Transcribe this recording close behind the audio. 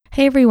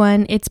Hey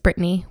everyone, it's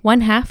Brittany,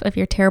 one half of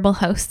your terrible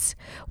hosts.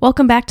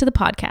 Welcome back to the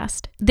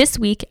podcast. This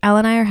week, Elle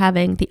and I are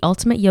having the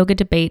ultimate yoga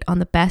debate on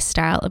the best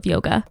style of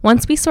yoga.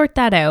 Once we sort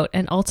that out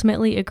and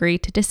ultimately agree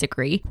to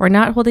disagree, we're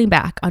not holding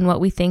back on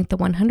what we think the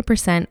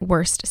 100%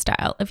 worst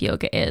style of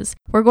yoga is.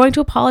 We're going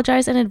to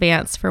apologize in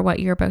advance for what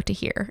you're about to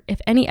hear.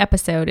 If any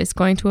episode is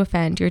going to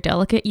offend your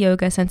delicate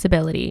yoga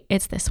sensibility,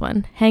 it's this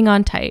one. Hang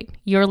on tight.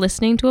 You're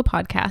listening to a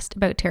podcast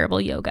about terrible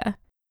yoga.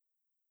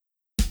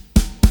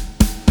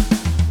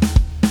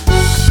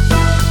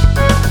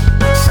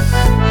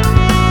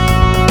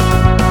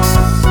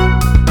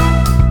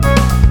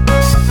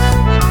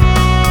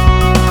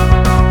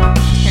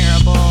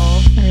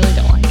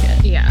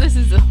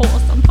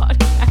 Wholesome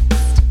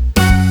podcast.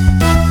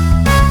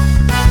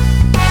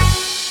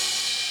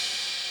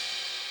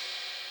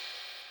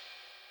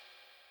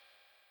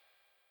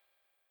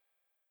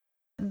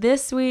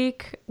 This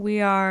week we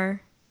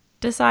are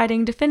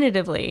deciding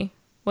definitively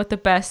what the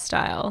best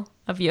style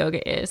of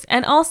yoga is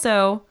and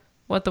also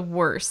what the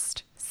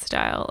worst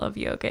style of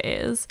yoga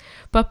is.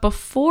 But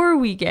before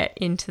we get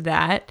into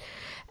that,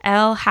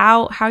 Elle,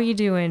 how you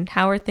doing?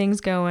 How are things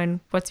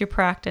going? What's your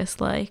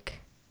practice like?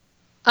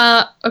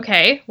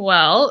 Okay,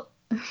 well,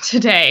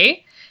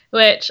 today,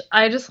 which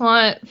I just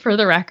want for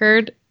the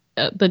record,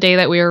 the day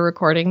that we are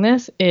recording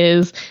this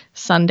is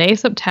Sunday,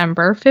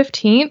 September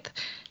 15th,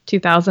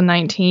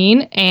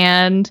 2019,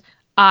 and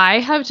I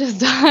have just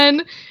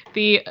done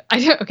I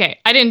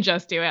didn't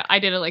just do it. I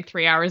did it like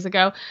 3 hours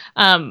ago.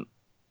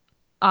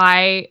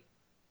 I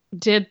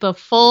did the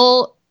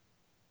full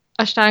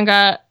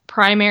Ashtanga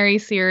primary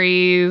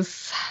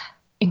series,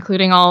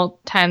 including all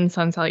 10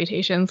 sun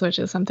salutations, which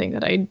is something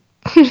that I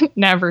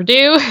never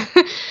do.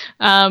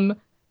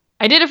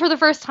 I did it for the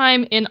first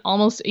time in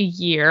almost a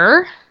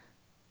year.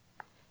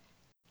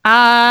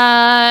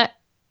 And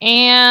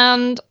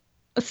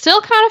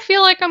still kind of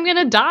feel like I'm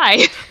gonna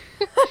die.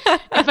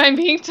 If I'm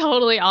being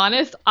totally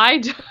honest,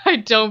 I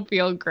don't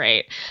feel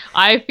great.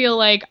 I feel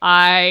like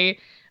I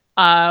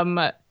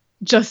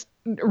just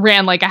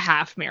ran like a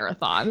half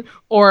marathon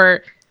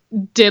or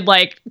did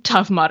like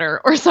Tough Mudder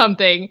or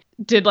something.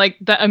 Did like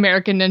the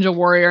American Ninja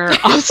Warrior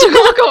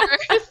obstacle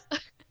course.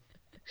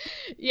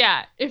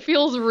 Yeah, it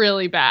feels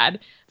really bad.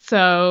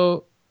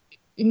 So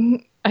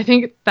I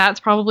think that's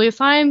probably a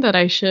sign that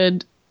I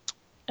should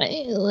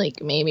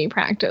maybe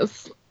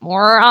practice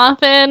more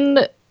often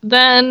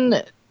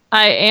than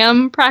I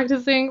am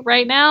practicing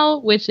right now,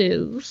 which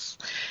is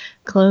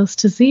close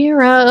to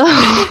 0.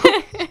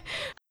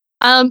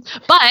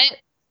 But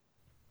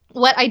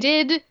what I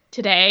did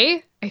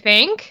today, I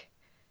think,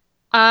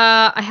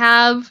 I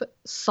have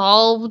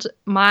solved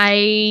my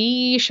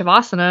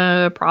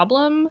Shavasana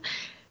problem.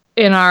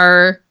 In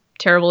our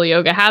terrible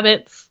yoga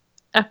habits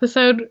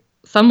episode,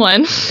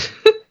 someone,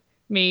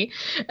 me,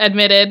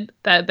 admitted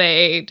that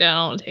they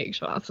don't take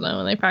Shavasana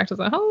when they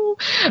practice at home.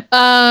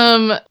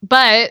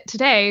 But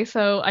today,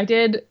 so I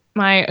did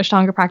my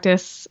Ashtanga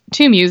practice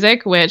to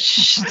music,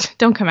 which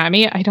don't come at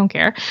me, I don't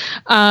care.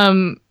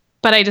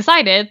 But I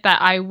decided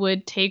that I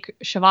would take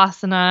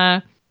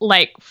Shavasana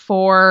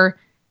for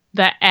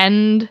the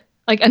end,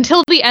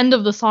 until the end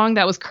of the song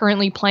that was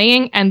currently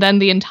playing, and then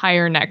the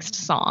entire next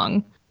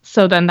song.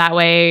 So then that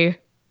way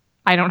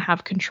I don't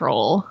have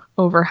control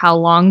over how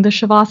long the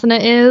Shavasana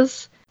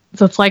is.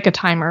 So it's like a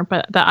timer,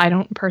 but that I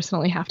don't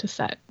personally have to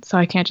set. So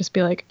I can't just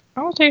be like,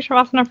 I'll take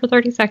Shavasana for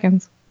 30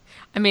 seconds.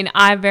 I mean,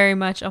 I very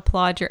much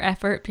applaud your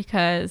effort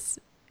because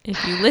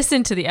if you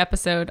listen to the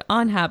episode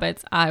on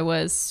habits, I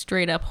was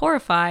straight up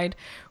horrified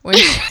when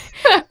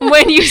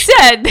you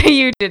said that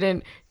you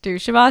didn't do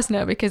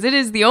Shavasana because it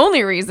is the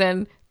only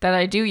reason that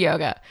I do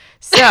yoga.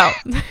 So...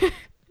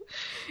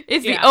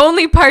 It's the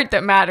only part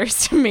that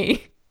matters to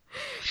me.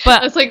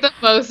 But it's like the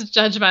most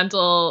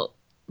judgmental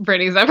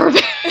Brittany's ever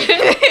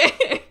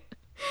been.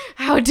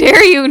 How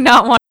dare you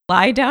not want to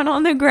lie down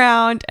on the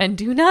ground and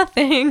do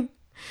nothing?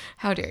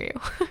 How dare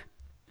you?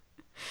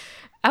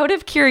 Out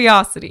of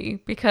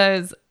curiosity,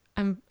 because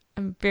I'm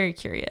very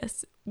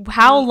curious.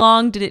 How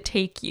long did it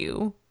take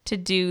you to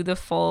do the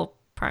full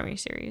primary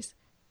series?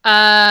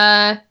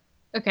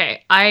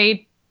 Okay,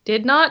 I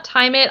did not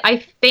time it.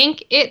 I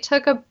think it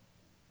took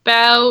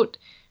about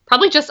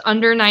probably just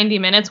under 90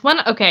 minutes.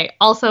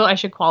 Also I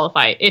should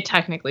qualify. It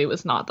technically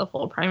was not the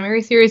full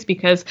primary series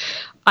because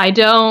I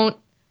don't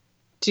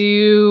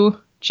do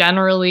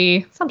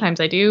generally, sometimes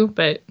I do,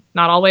 but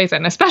not always.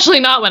 And especially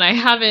not when I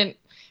haven't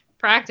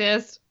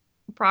practiced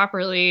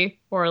properly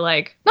or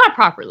not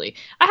properly.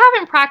 I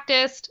haven't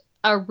practiced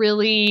a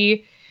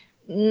really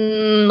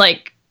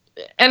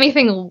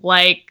anything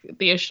like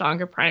the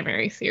Ashtanga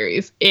primary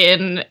series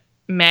in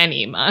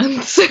many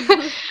months.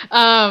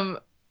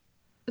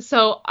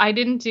 So I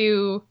didn't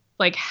do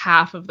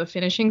half of the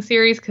finishing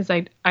series because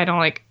I don't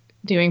like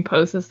doing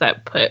poses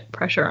that put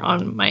pressure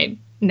on my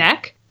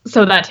neck.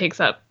 So that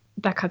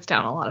cuts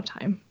down a lot of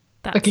time.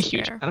 That's a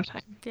huge amount of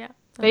time. Yeah.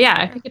 But yeah,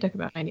 fair. I think it took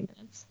about 90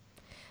 minutes.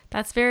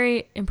 That's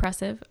very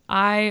impressive.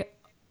 I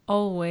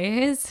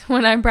always,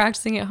 when I'm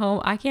practicing at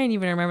home, I can't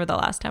even remember the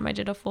last time I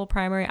did a full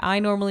primary. I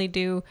normally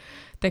do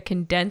the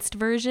condensed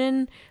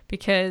version,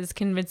 because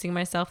convincing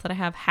myself that I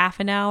have half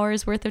an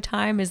hour's worth of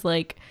time is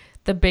like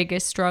the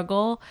biggest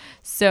struggle.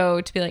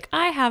 So to be like,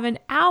 I have an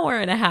hour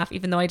and a half,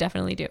 even though I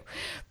definitely do,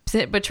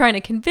 but trying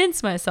to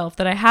convince myself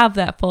that I have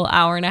that full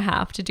hour and a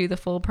half to do the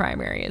full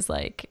primary is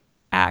like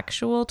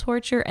actual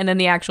torture, and then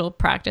the actual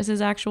practice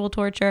is actual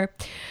torture.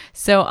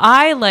 So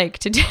I like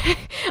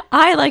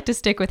to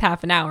stick with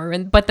half an hour,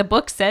 but the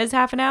book says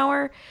half an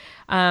hour,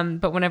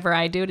 but whenever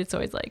I do it, it's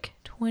always like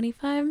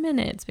 25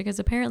 minutes, because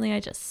apparently I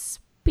just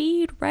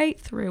speed right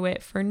through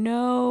it for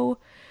no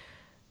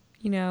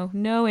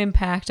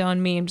impact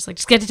on me. I'm just like,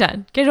 just get it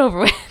done, get it over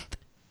with.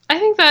 I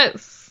think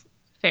that's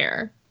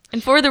fair.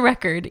 And for the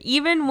record,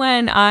 even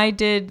when I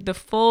did the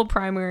full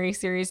primary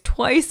series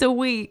twice a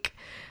week,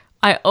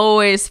 I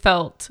always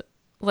felt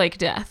like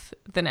death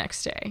the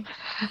next day.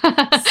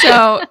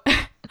 So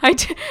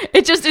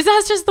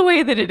that's just the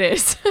way that it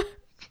is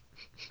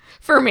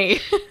for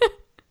me.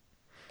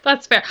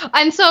 That's fair.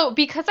 And so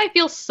because I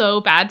feel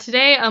so bad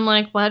today, I'm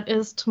like, what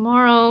is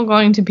tomorrow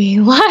going to be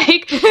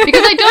like? Because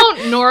I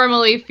don't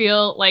normally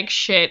feel like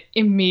shit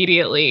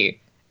immediately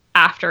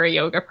after a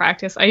yoga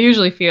practice. I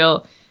usually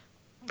feel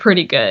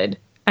pretty good.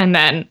 And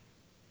then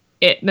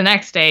the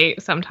next day,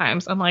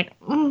 sometimes I'm like,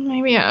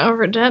 maybe I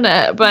overdid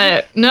it.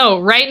 But no,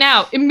 right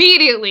now,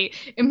 immediately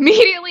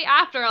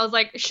after, I was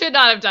like, should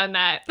not have done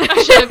that.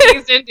 I should have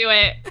eased into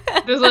it.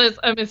 This was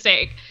a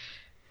mistake.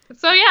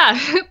 So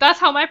yeah, that's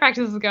how my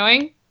practice is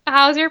going.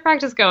 How's your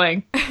practice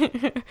going?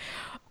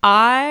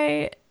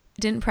 I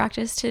didn't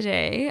practice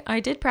today. I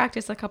did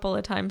practice a couple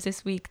of times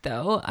this week,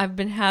 though. I've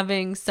been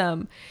having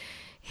some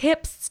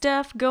hip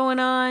stuff going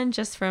on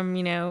just from,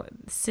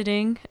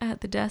 sitting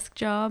at the desk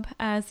job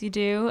as you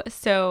do.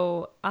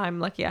 So I'm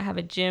lucky I have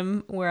a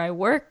gym where I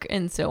work.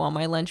 And so on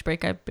my lunch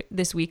break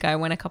this week, I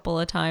went a couple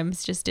of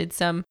times, just did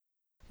some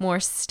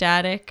more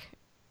static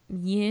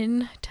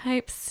yin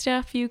type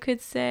stuff, you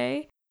could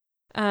say,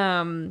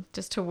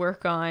 just to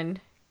work on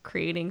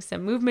creating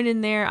some movement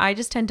in there. I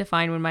just tend to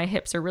find when my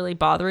hips are really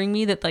bothering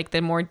me that like the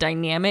more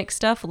dynamic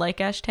stuff like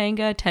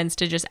Ashtanga tends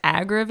to just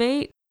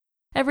aggravate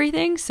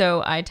everything.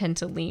 So I tend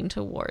to lean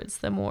towards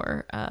the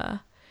more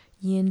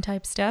yin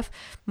type stuff.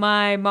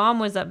 My mom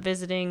was up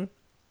visiting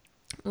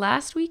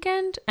last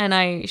weekend,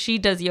 and she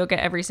does yoga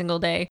every single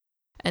day.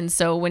 And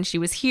so when she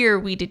was here,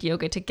 we did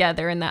yoga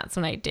together, and that's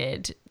when I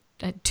did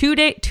 2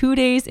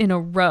 days in a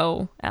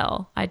row.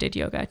 I did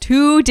yoga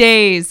 2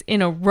 days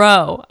in a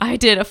row. I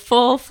did a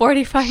full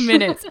 45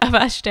 minutes of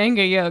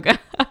Ashtanga yoga.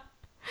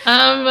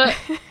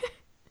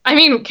 I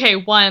mean, okay,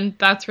 one,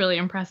 that's really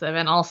impressive,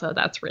 and also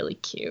that's really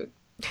cute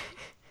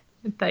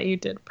that you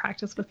did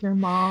practice with your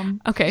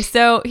mom. Okay,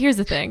 so here's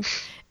the thing.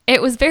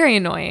 It was very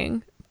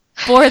annoying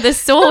for the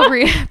sole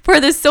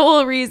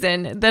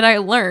reason that I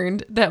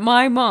learned that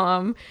my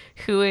mom,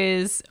 who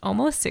is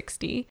almost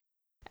 60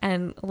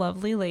 and a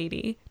lovely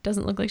lady,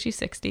 doesn't look like she's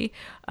 60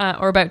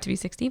 or about to be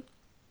 60,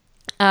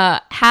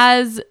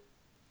 has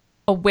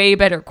a way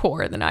better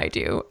core than I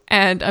do,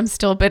 and I'm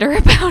still bitter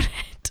about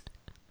it.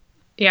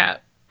 Yeah.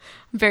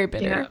 I'm very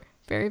bitter. Yeah.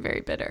 Very, very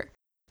bitter.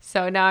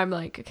 So now I'm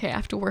like, okay, I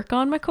have to work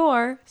on my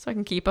core so I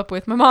can keep up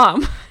with my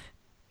mom.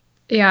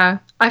 Yeah.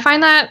 I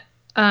find that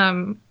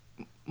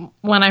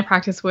when I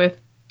practice with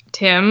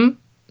Tim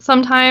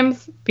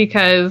sometimes,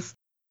 because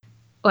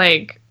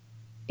like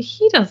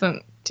he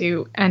doesn't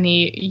do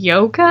any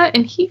yoga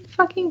and he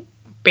fucking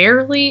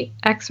barely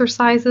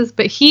exercises,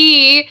 but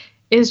he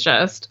is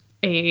just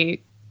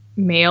a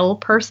male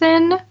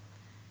person.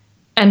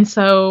 And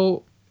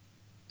so,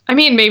 I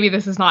mean, maybe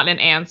this is not an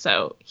and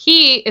so.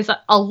 He is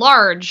a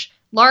large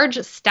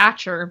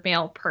stature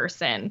male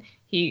person.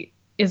 He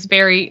is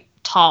very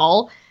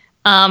tall.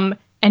 And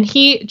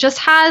he just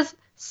has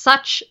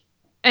such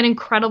an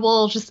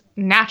incredible, just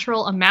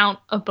natural amount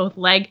of both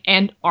leg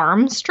and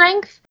arm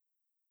strength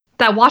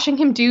that watching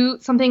him do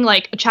something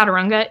like a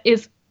chaturanga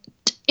is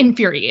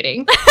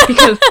infuriating,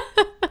 because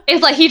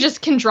it's like he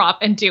just can drop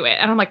and do it.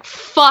 And I'm like,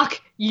 fuck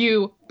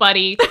you,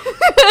 buddy.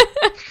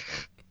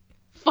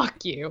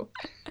 Fuck you.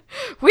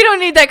 We don't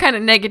need that kind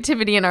of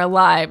negativity in our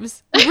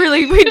lives.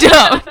 Really, we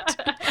don't.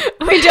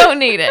 We don't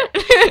need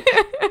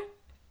it.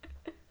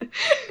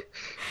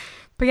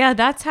 But yeah,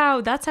 that's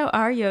how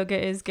our yoga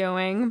is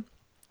going.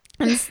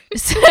 And so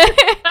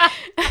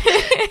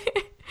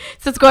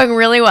it's going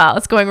really well.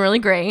 It's going really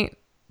great.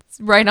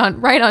 It's right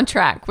on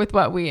track with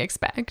what we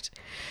expect.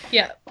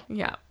 Yeah.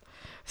 Yeah.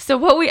 So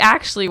what we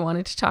actually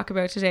wanted to talk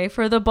about today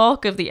for the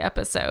bulk of the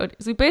episode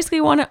is we basically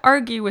want to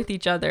argue with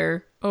each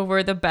other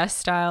over the best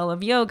style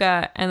of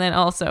yoga. And then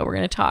also we're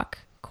going to talk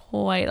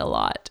quite a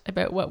lot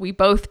about what we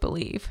both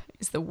believe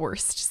is the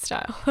worst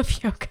style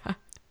of yoga.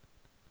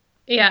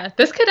 Yeah,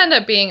 this could end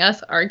up being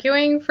us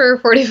arguing for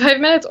 45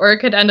 minutes, or it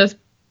could end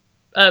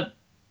up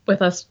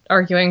with us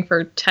arguing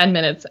for 10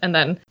 minutes and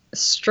then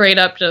straight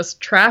up just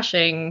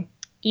trashing,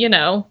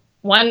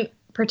 one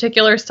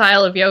particular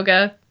style of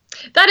yoga.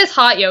 That is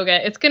hot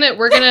yoga.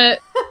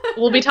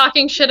 We'll be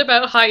talking shit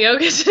about hot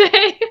yoga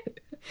today.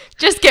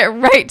 Just get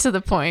right to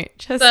the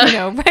point.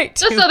 Right.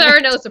 Just so there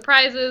are no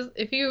surprises.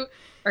 If you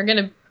are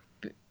going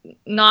to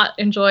not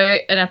enjoy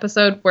an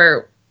episode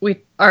where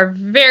we are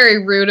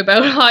very rude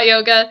about hot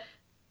yoga,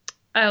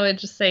 I would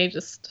just say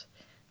just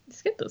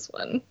skip this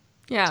one.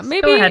 Yeah, just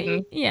maybe go ahead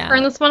and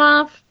turn this one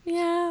off.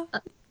 Yeah.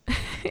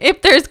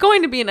 If there's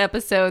going to be an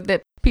episode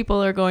that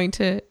people are going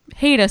to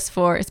hate us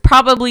for, it's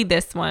probably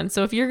this one.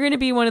 So if you're going to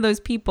be one of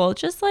those people,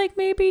 just like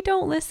maybe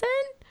don't listen.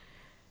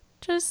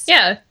 Just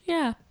yeah.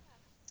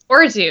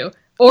 Or do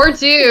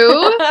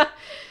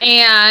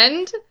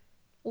and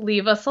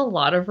leave us a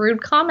lot of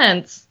rude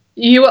comments.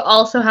 You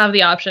also have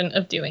the option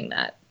of doing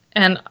that,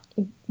 and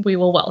we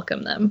will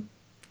welcome them.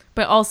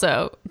 But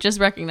also, just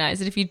recognize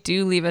that if you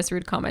do leave us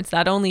rude comments,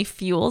 that only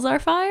fuels our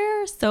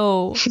fire.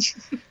 So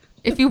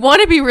if you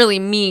want to be really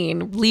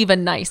mean, leave a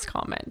nice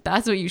comment.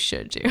 That's what you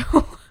should do.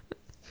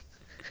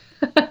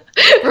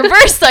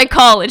 Reverse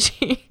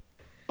psychology.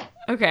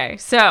 Okay,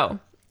 so,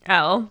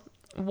 Elle,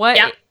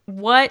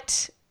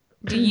 what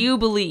do you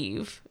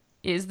believe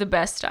is the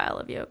best style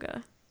of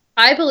yoga?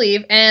 I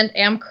believe, and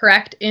am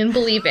correct in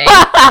believing,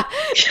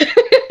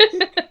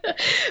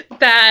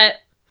 that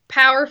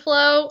power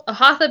flow, a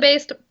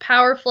hatha-based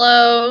power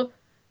flow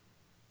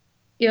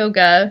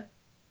yoga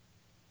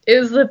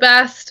is the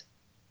best,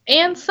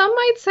 and some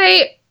might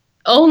say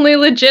only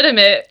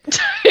legitimate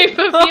type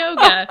of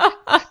yoga.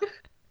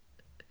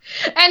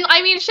 And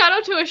I mean, shout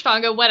out to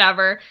Ashtanga,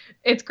 whatever.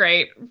 It's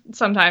great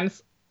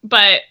sometimes.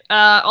 But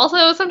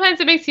also sometimes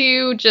it makes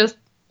you just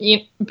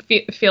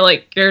feel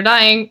like you're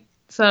dying.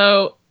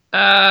 So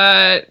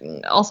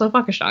also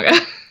fuck Ashtanga.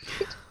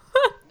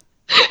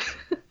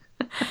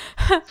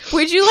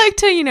 Would you like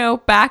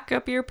to, back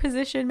up your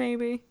position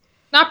maybe?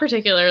 Not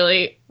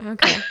particularly.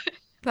 Okay.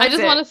 I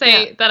just want to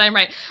say that I'm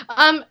right.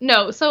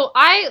 No, so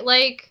I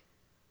like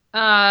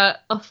a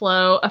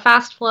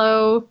fast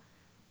flow,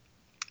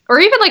 or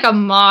even like a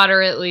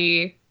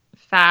moderately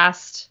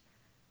fast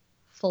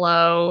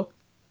flow,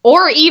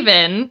 or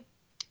even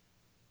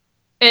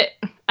it,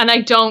 and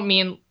I don't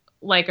mean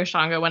like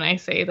Ashtanga when I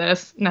say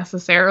this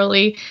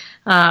necessarily,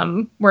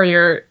 where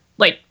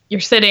you're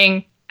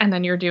sitting and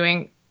then you're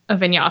doing a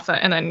vinyasa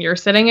and then you're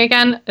sitting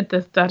again.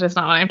 That is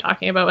not what I'm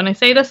talking about when I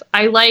say this.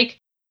 I like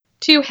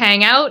to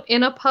hang out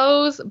in a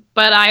pose,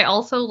 but I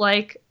also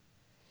like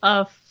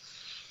a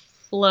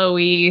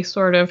flowy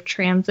sort of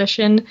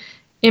transition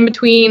in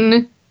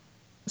between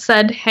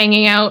said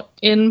hanging out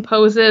in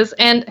poses.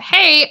 And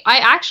hey, I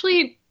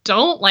actually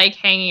don't like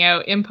hanging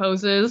out in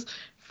poses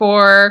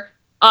for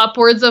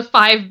upwards of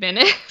 5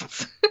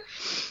 minutes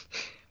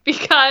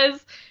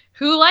because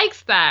who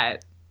likes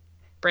that?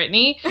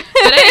 Brittany.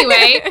 But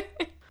anyway,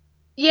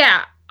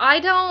 yeah,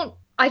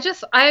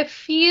 I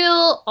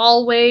feel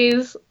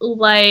always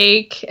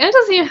like, and it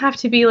doesn't even have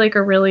to be like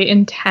a really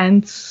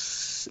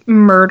intense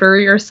murder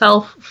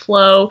yourself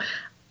flow.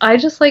 I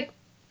just like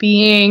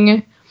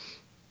being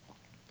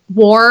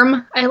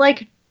warm. I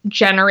like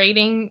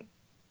generating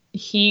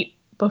heat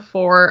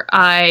before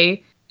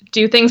I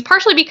do things,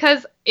 partially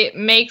because it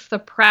makes the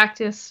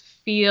practice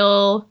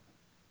feel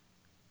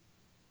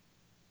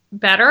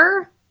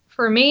better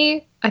for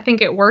me. I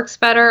think it works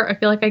better. I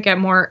feel like I get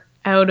more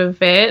out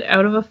of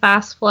a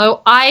fast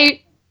flow.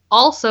 I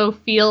also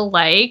feel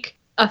like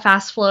a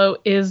fast flow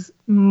is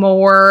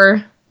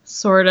more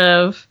sort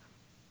of,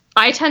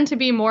 I tend to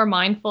be more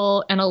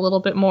mindful and a little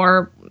bit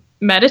more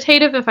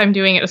meditative if I'm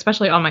doing it,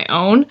 especially on my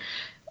own,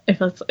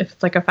 if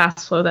it's like a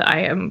fast flow that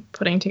I am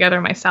putting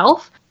together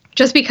myself.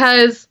 Just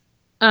because,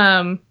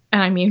 and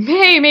I mean,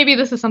 hey, maybe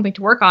this is something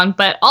to work on,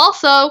 but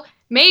also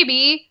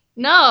maybe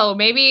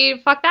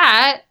fuck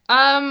that.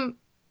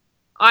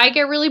 I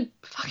get really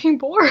fucking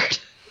bored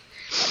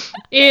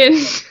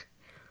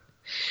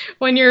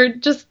when you're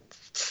just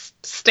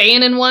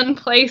staying in one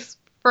place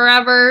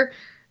forever.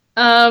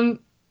 And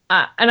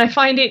I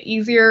find it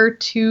easier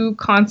to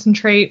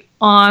concentrate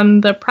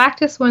on the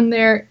practice when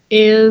there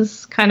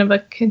is kind of a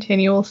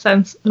continual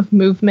sense of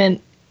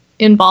movement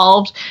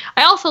involved.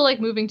 I also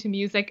like moving to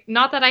music.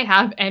 Not that I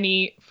have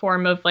any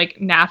form of like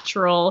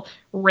natural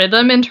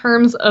rhythm in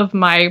terms of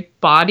my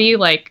body.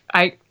 Like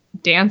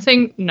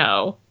dancing,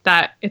 no.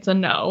 That it's a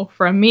no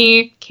from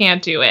me.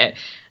 Can't do it.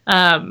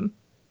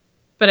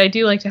 But I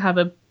do like to have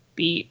a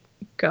beat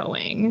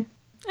going.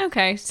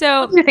 Okay,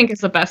 so what do you think is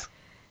the best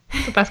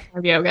kind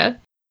of yoga?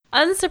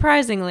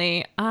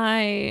 Unsurprisingly,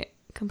 I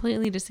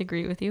completely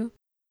disagree with you.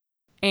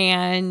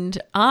 And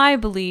I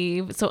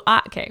believe,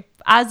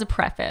 as a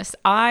preface,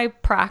 I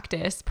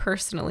practice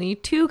personally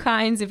 2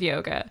 kinds of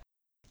yoga,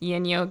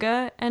 yin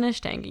yoga and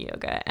ashtanga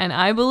yoga. And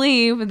I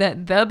believe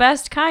that the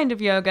best kind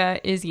of yoga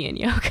is yin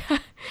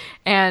yoga.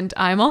 And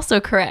I'm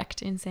also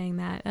correct in saying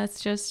that.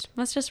 That's just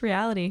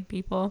reality,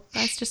 people.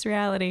 That's just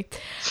reality.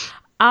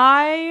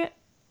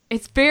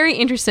 It's very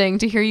interesting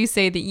to hear you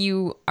say that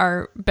you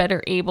are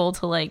better able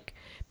to like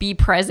be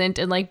present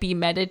and like be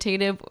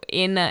meditative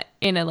in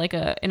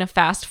a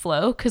fast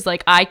flow, because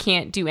like I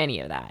can't do any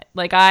of that.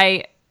 Like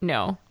I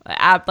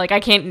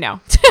can't.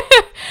 No.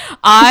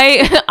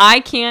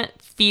 I can't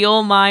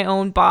feel my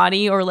own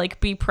body or like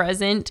be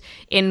present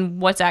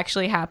in what's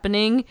actually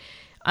happening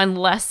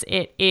unless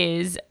it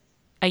is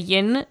a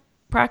yin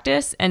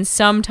practice and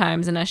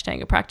sometimes an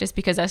Ashtanga practice,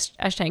 because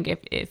Ashtanga,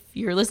 if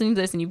you're listening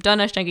to this and you've done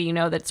Ashtanga, you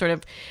know that sort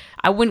of,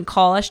 I wouldn't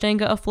call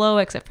Ashtanga a flow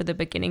except for the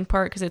beginning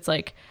part, because it's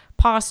like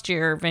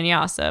posture,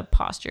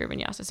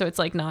 vinyasa. So it's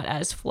like not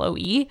as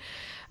flowy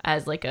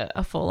as like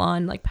a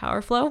full-on like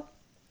power flow.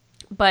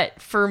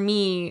 But for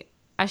me,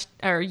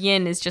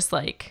 yin is just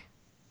like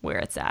where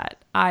it's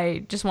at.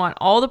 I just want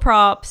all the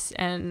props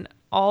and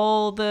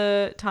all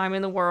the time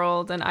in the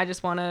world, and I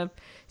just want to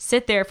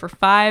sit there for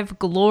 5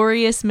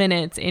 glorious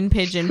minutes in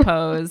pigeon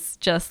pose,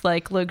 just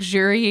like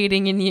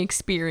luxuriating in the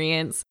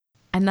experience.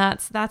 And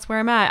that's where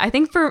I'm at. I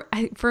think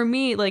for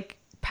me, like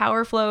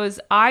power flows,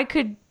 I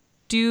could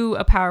do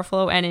a power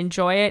flow and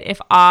enjoy it if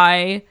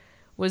I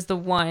was the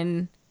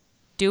one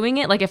doing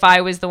it, like if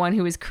I was the one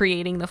who was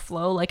creating the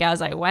flow, like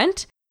as I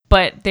went.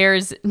 But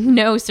there's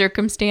no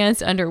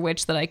circumstance under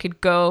which that I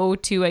could go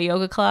to a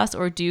yoga class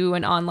or do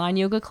an online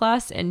yoga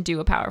class and do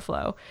a power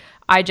flow.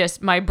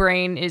 My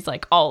brain is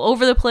like all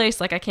over the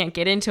place. Like I can't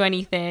get into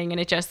anything. And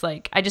it just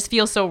like, I just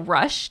feel so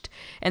rushed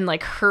and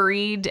like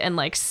hurried and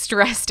like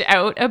stressed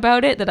out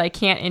about it that I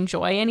can't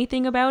enjoy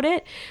anything about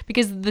it.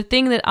 Because the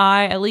thing that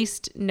I at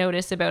least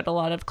notice about a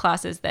lot of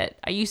classes that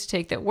I used to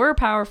take that were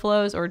power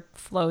flows or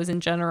flows in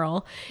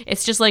general,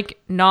 it's just like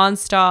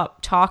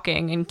nonstop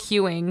talking and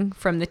cueing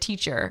from the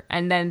teacher.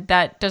 And then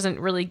that doesn't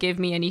really give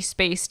me any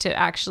space to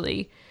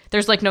actually,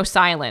 there's like no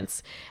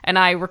silence, and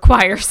I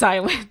require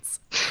silence.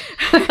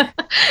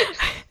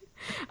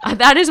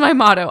 That is my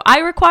motto. I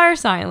require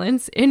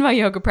silence in my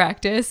yoga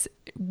practice,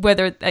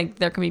 whether like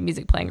there can be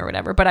music playing or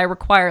whatever, but I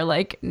require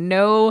like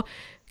no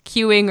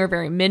cueing or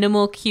very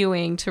minimal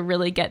cueing to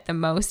really get the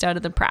most out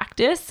of the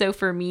practice. So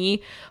for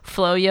me,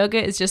 flow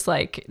yoga is just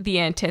like the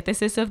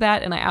antithesis of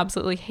that, and I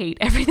absolutely hate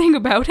everything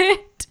about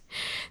it.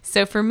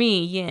 So for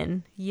me,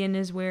 yin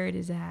is where it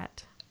is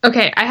at.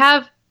 Okay, I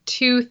have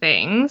 2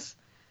 things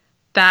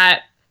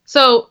that,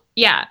 so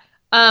yeah,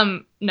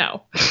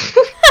 no.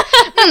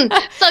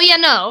 So yeah,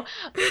 no.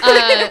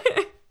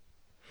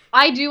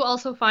 I do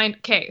also find,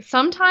 okay,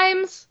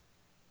 sometimes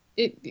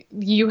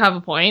you have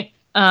a point.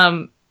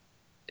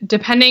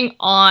 Depending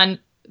on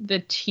the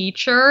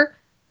teacher,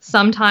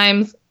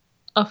 sometimes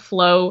a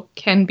flow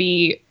can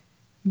be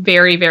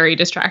very, very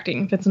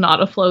distracting if it's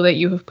not a flow that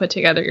you have put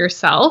together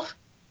yourself.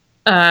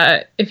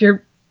 If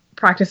you're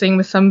practicing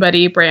with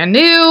somebody brand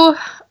new,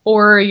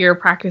 or you're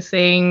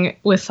practicing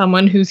with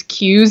someone whose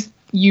cues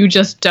you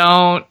just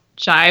don't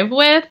jive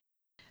with,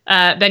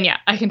 then yeah,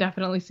 I can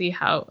definitely see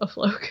how a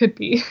flow could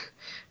be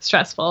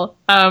stressful.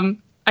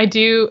 I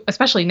do,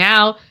 especially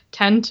now,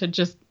 tend to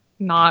just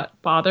not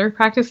bother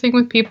practicing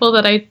with people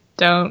that I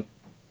don't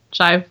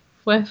jive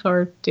with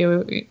or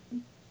do,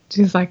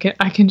 because I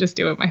can just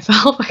do it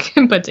myself. I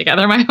can put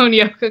together my own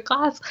yoga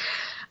class.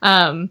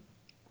 But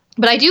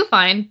I do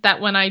find that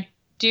when I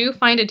do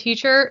find a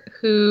teacher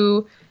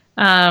who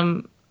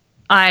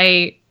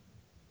I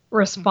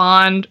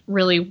respond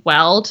really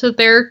well to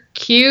their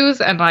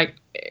cues, and like,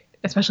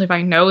 especially if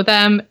I know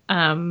them,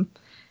 and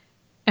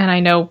I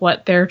know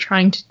what they're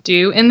trying to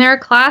do in their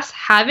class,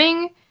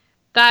 having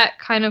that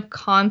kind of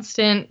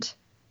constant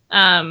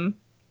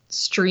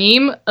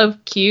stream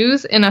of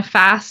cues in a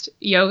fast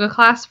yoga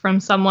class from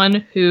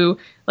someone who,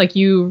 like,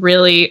 you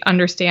really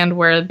understand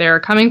where they're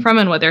coming from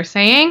and what they're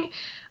saying,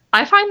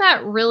 I find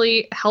that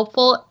really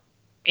helpful,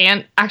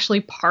 and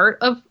actually part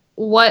of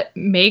what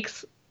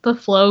makes the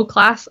flow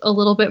class a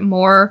little bit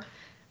more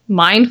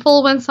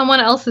mindful when someone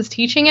else is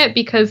teaching it,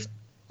 because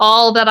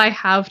all that I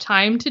have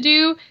time to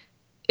do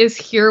is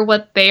hear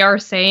what they are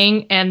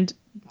saying and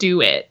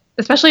do it,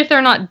 especially if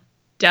they're not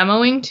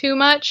demoing too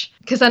much,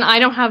 because then I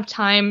don't have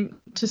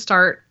time to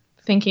start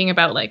thinking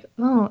about like,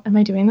 oh, am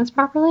I doing this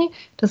properly?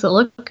 Does it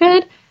look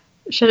good?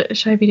 Should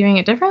I be doing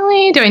it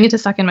differently? Do I need to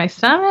suck in my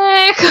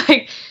stomach?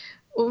 Like,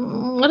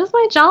 what does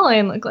my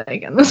jawline look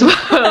like in this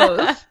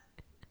pose?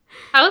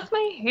 How's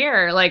my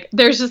hair? Like,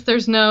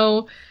 there's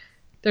no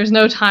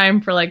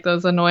time for like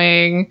those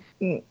annoying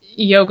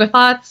yoga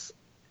thoughts.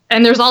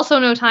 And there's also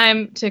no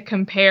time to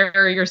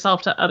compare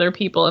yourself to other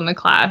people in the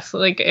class.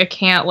 Like, I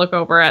can't look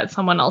over at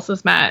someone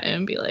else's mat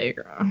and be like,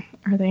 oh,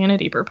 are they in a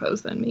deeper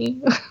pose than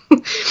me?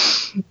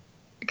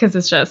 Because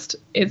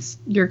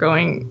you're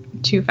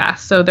going too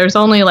fast. So there's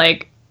only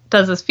like,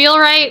 does this feel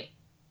right?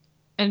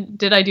 And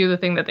did I do the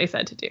thing that they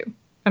said to do?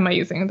 Am I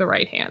using the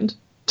right hand?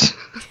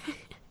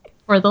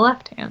 Or the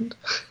left hand?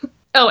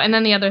 Oh, and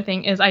then the other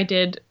thing is I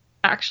did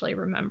actually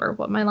remember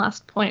what my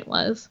last point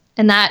was.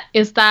 And that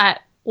is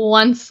that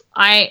once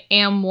I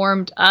am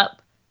warmed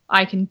up,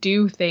 I can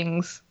do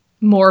things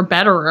more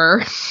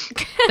betterer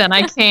than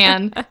I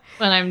can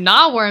when I'm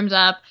not warmed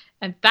up.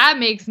 And that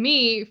makes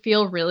me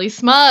feel really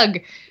smug.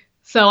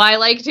 So I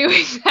like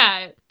doing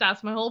that.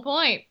 That's my whole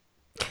point.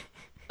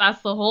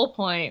 That's the whole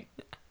point.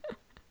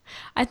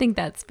 I think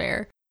that's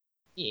fair.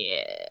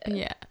 Yeah.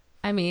 Yeah.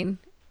 I mean,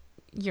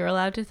 you're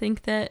allowed to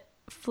think that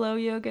flow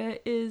yoga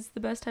is the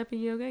best type of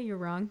yoga. You're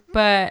wrong.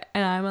 And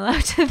I'm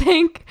allowed to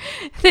think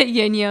that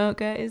yin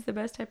yoga is the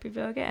best type of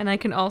yoga. And I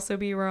can also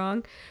be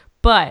wrong.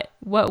 But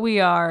what we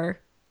are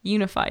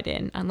unified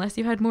in, unless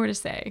you had more to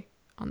say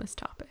on this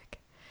topic,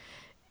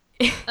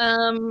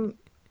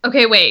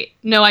 Okay, wait.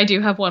 No, I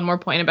do have one more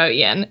point about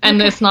yin.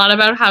 And it's not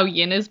about how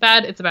yin is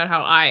bad, it's about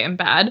how I am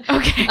bad.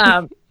 Okay.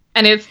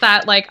 And it's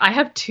that, like, I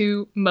have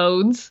two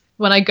modes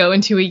when I go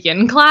into a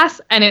yin class.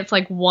 And it's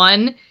like,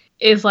 one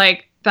is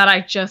like that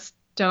I just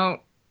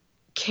don't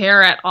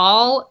care at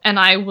all. And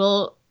I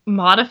will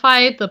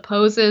modify the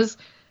poses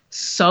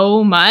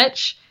so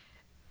much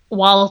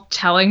while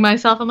telling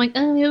myself, I'm like,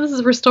 oh, yeah, this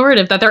is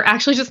restorative, that they're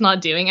actually just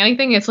not doing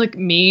anything. It's like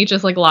me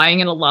just like lying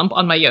in a lump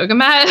on my yoga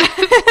mat.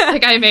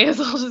 Like, I may as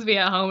well just be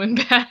at home in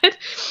bed.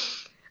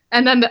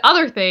 And then the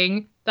other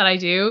thing that I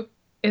do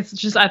is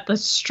just at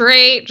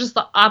just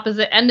the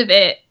opposite end of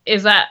it,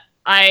 is that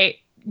I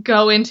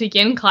go into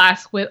yin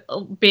class with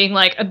being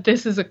like,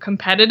 this is a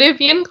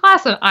competitive yin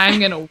class and I'm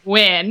going to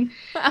win.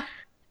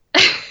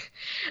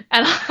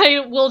 And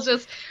I will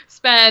just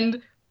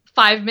spend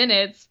 5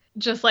 minutes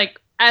just like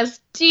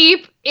as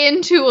deep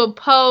into a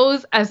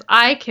pose as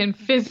I can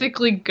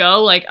physically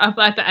go. Like, up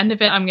at the end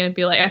of it, I'm going to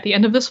be like, at the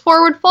end of this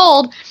forward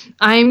fold,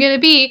 I'm going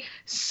to be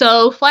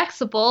so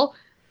flexible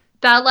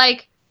that,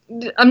 like,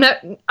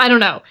 I don't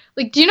know.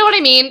 Like, do you know what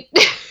I mean?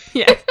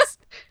 Yes.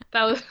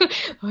 that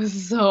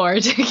was so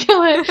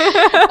articulate.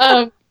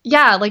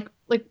 Yeah, like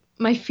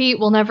my feet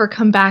will never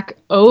come back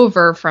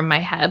over from my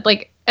head.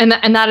 Like, and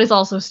that is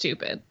also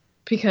stupid,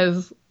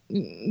 because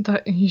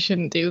you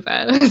shouldn't do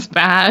that. It's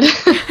bad.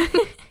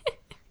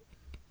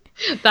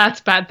 That's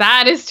bad.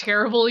 That is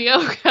terrible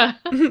yoga.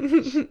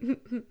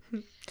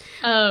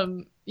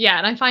 Yeah,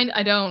 and I find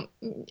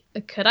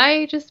could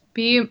I just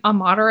be a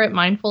moderate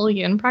mindful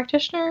yin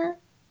practitioner?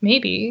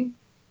 Maybe,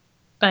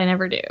 but I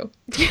never do.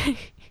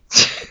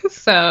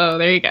 So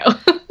there you go.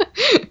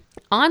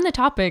 On the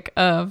topic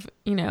of,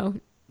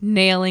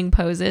 nailing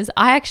poses,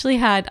 I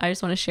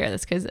just want to share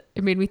this because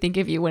it made me think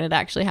of you when it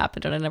actually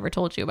happened and I never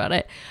told you about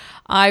it.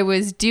 I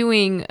was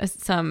doing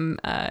some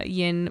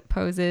yin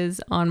poses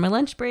on my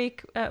lunch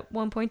break at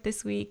one point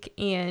this week,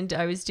 and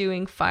I was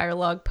doing fire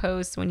log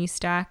pose when you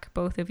stack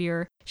both of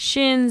your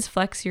shins,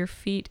 flex your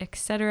feet,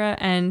 etc.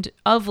 And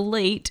of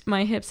late,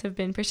 my hips have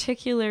been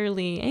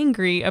particularly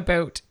angry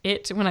about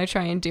it when I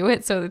try and do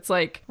it. So it's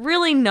like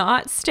really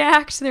not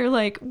stacked. They're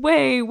like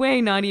way, way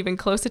not even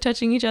close to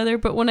touching each other.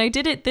 But when I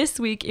did it this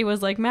week, it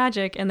was like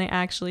magic and they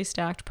actually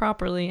stacked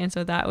properly. And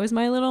so that was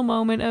my little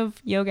moment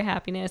of yoga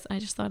happiness. I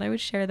just thought I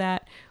would share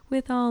that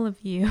with all of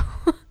you.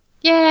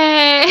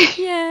 Yay!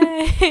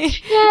 Yay!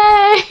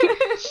 Yay!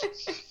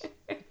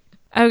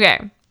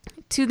 Okay,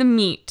 to the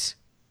meat.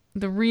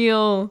 The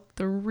real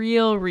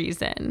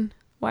reason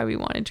why we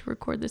wanted to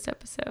record this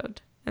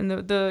episode, and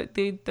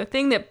the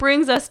thing that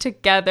brings us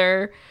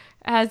together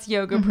as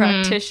yoga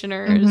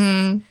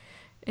practitioners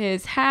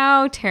is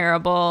how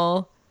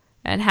terrible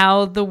and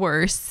how the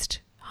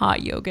worst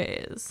hot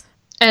yoga is.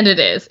 And it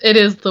is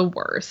the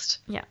worst.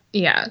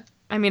 Yeah.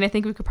 I mean, I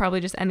think we could probably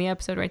just end the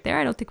episode right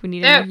there. I don't think we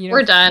need any.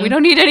 We're done. We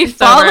don't need any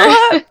follow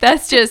up.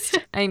 That's just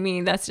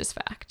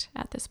fact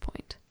at this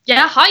point.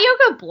 Yeah, hot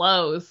yoga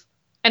blows.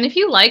 And if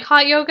you like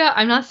hot yoga,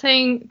 I'm not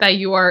saying that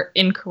you are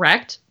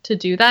incorrect to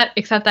do that,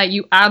 except that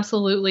you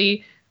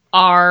absolutely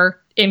are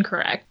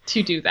incorrect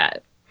to do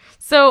that.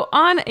 So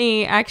on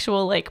a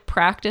actual like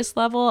practice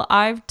level,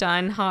 I've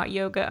done hot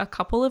yoga a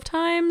couple of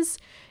times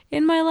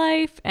in my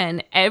life,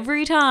 and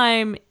every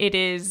time it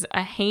is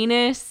a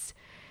heinous,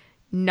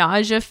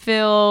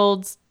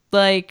 nausea-filled,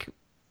 like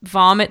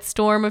vomit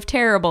storm of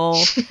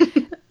terrible.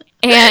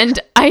 And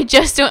I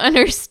just don't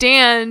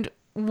understand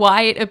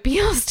why it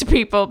appeals to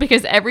people,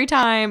 because every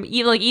time,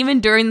 even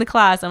during the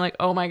class, I'm like,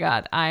 oh my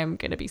God, I'm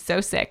going to be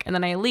so sick. And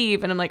then I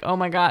leave and I'm like, oh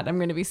my God, I'm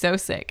going to be so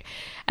sick.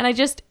 And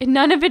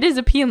none of it is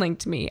appealing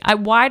to me.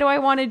 Why do I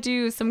want to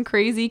do some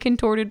crazy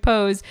contorted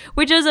pose,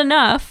 which is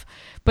enough,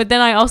 but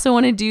then I also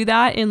want to do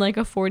that in like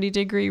a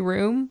 40-degree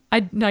room?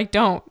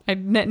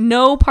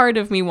 No part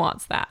of me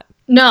wants that.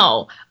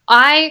 No,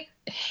 I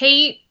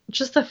hate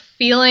just the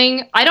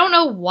feeling. I don't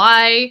know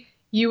why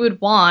you would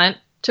want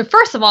to,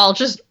 first of all,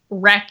 just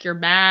wreck your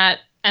mat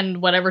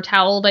and whatever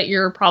towel that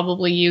you're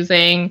probably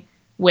using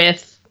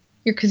because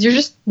you're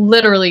just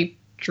literally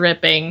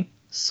dripping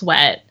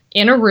sweat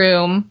in a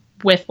room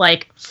with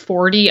like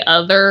 40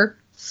 other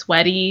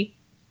sweaty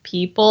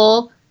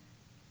people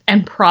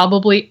and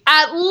probably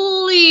at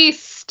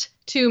least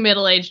 2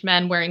 middle-aged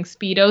men wearing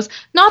Speedos.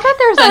 Not that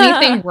there's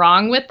anything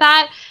wrong with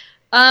that,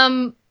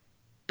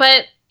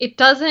 but it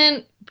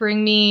doesn't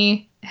bring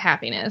me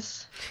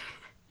happiness.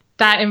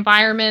 That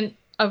environment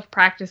of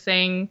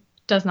practicing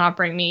does not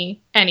bring me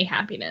any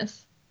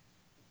happiness.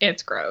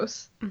 It's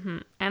gross. Mm-hmm.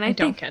 And I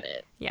don't get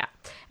it. Yeah.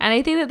 And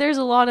I think that there's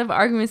a lot of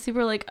arguments.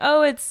 People are like,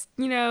 oh, it's,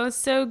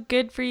 so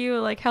good for you.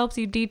 It like helps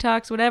you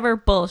detox, whatever.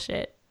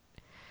 Bullshit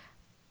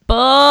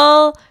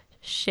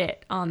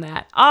on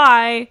that.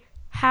 I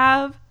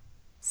have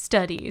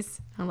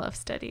studies. I love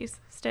studies.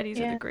 Studies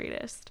are the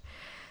greatest.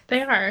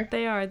 They are.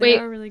 They are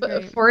really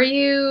great. Before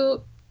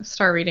you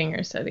start reading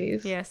your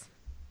studies. Yes.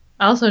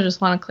 I also just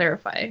want to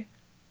clarify.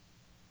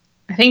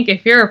 I think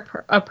if you're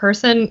a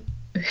person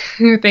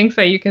who thinks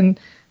that you can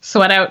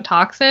sweat out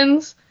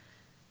toxins,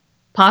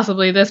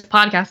 possibly this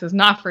podcast is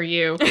not for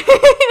you.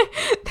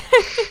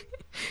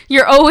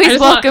 You're always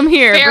welcome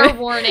here. Fair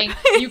warning.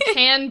 You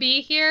can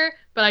be here,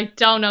 but I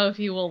don't know if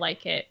you will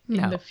like it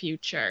in the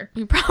future.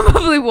 You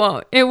probably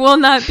won't. It will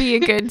not be a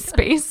good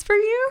space for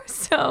you.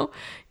 So,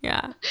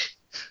 yeah.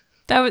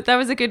 That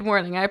was a good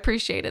warning. I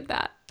appreciated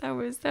that. That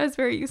was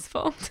very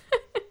useful.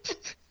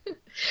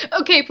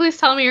 Okay, please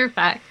tell me your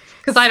facts,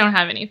 because I don't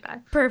have any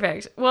facts.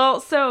 Perfect. Well,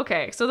 so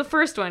the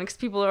first one, because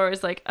people are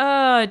always like,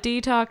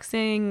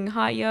 detoxing,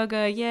 hot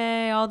yoga,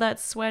 yay, all that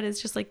sweat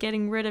is just like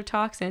getting rid of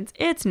toxins.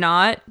 It's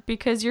not,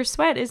 because your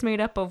sweat is made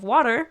up of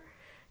water,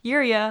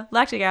 urea,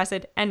 lactic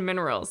acid, and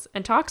minerals.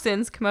 And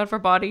toxins come out of our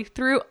body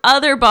through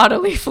other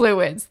bodily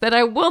fluids that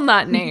I will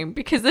not name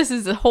because this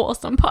is a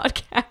wholesome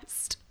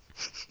podcast.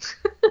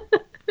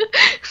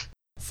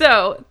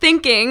 So,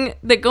 thinking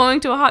that going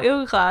to a hot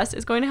yoga class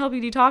is going to help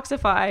you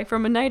detoxify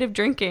from a night of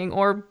drinking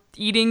or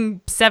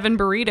eating 7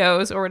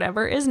 burritos or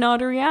whatever is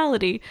not a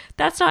reality.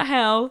 That's not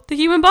how the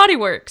human body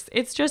works.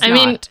 It's just not. I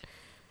mean,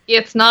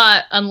 it's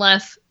not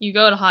unless you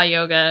go to hot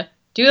yoga,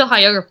 do the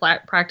hot yoga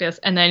practice,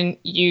 and then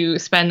you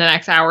spend the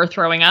next hour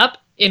throwing up,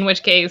 in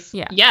which case,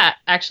 yeah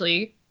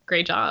actually,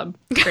 great job.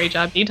 Great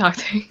job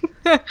detoxing.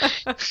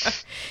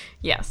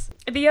 Yes.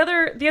 The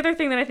other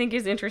thing that I think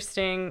is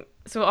interesting,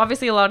 so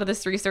obviously a lot of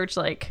this research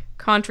like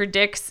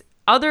contradicts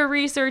other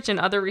research and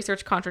other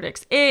research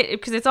contradicts it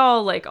because it's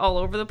all like all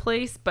over the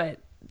place, but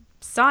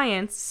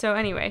science. So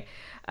anyway,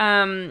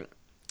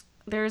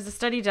 there's a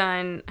study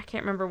done, I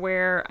can't remember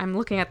where, I'm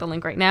looking at the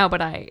link right now,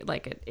 but I,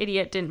 like an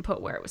idiot, didn't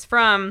put where it was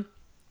from.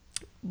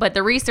 But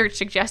the research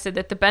suggested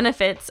that the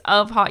benefits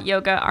of hot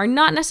yoga are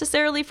not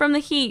necessarily from the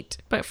heat,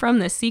 but from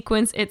the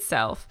sequence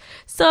itself.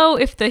 So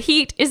if the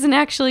heat isn't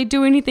actually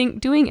doing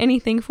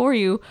anything for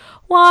you,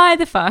 why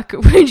the fuck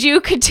would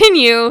you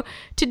continue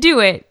to do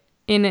it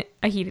in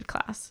a heated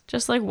class?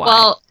 Just like why?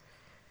 Well,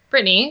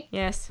 Brittany.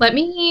 Yes. Let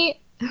me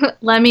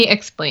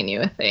explain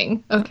you a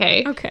thing.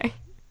 Okay. Okay.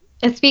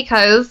 It's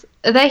because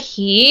the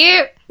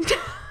heat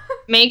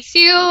makes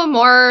you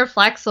more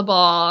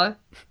flexible.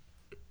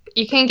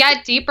 You can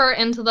get deeper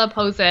into the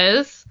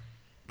poses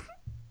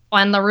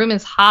when the room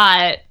is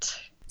hot.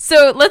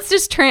 So let's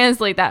just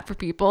translate that for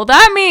people.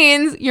 That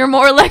means you're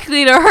more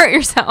likely to hurt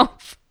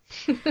yourself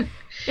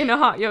in a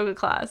hot yoga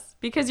class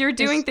because you're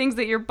doing things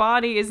that your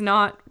body is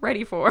not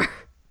ready for.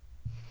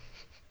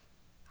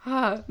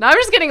 Now I'm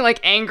just getting like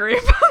angry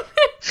about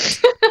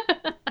it.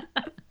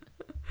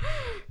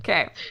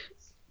 Okay.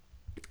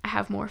 I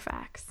have more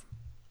facts.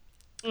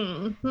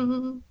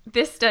 Mm-hmm.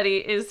 This study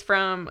is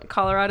from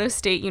Colorado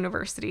State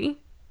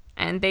University,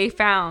 and they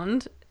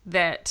found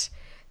that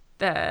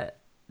the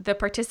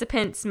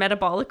participants'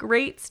 metabolic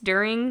rates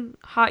during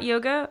hot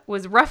yoga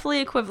was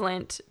roughly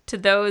equivalent to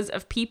those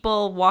of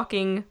people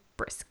walking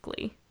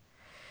briskly.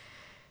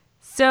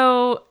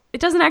 So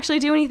it doesn't actually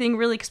do anything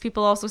really, because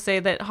people also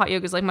say that hot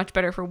yoga is like much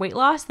better for weight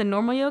loss than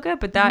normal yoga,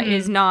 but that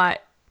is not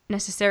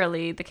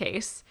necessarily the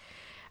case.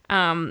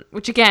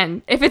 Which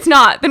again, if it's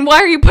not, then why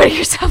are you putting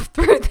yourself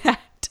through that?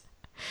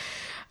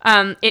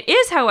 It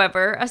is,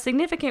 however, a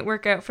significant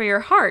workout for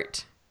your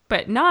heart,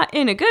 but not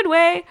in a good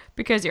way,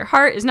 because your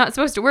heart is not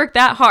supposed to work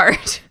that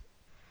hard.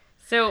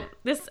 So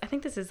I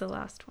think this is the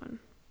last one.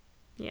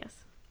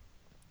 Yes.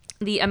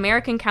 The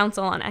American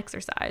Council on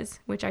Exercise,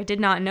 which I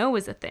did not know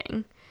was a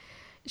thing,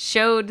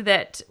 showed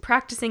that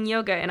practicing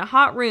yoga in a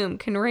hot room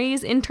can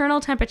raise internal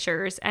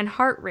temperatures and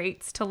heart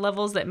rates to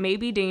levels that may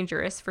be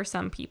dangerous for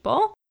some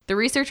people. The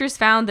researchers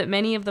found that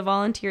many of the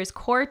volunteers'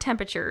 core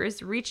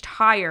temperatures reached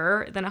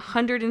higher than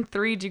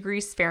 103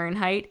 degrees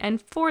Fahrenheit, and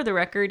for the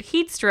record,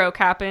 heat stroke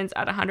happens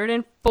at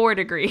 104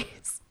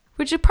 degrees,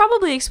 which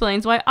probably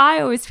explains why I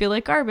always feel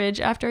like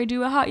garbage after I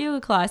do a hot yoga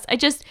class. It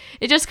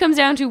just comes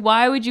down to,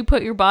 why would you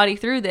put your body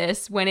through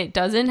this when it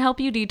doesn't help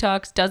you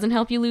detox, doesn't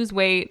help you lose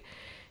weight,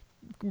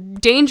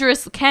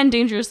 can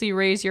dangerously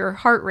raise your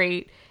heart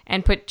rate,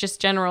 and put just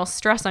general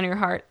stress on your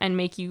heart and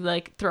make you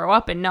like throw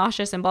up and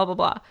nauseous and blah, blah,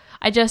 blah.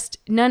 I just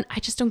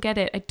don't get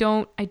it. I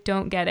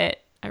don't get it.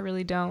 I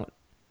really don't.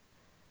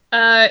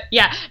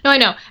 Yeah, no, I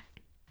know.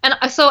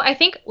 And so I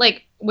think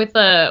like with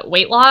the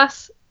weight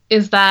loss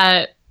is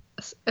that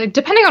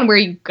depending on where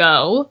you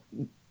go,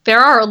 there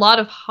are a lot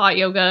of hot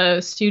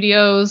yoga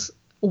studios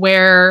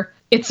where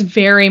it's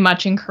very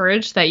much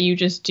encouraged that you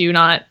just do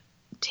not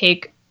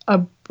take a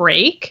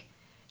break.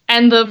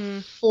 And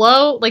the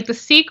flow, like the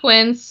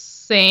sequencing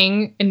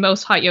in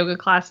most hot yoga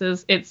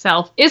classes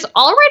itself is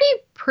already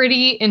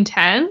pretty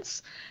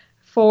intense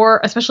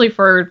especially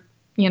for,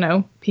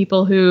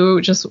 people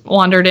who just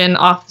wandered in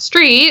off the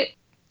street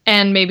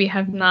and maybe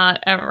have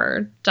not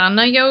ever done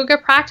a yoga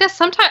practice.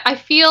 Sometimes I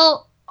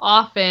feel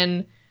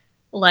often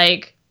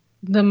like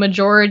the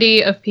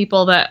majority of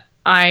people that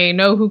I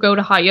know who go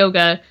to hot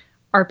yoga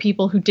are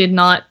people who did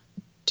not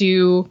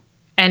do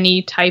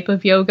any type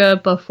of yoga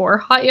before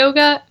hot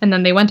yoga, and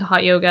then they went to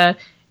hot yoga,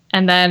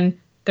 and then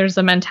there's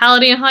a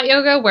mentality in hot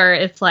yoga where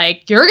it's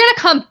like, you're gonna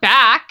come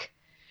back,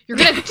 you're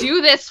gonna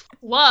do this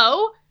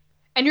flow,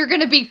 and you're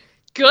gonna be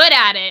good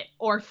at it,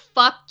 or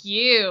fuck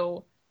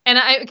you. And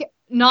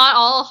not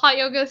all hot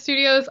yoga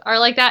studios are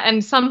like that,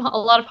 and a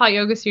lot of hot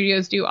yoga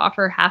studios do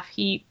offer half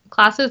heat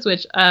classes,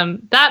 which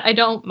that I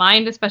don't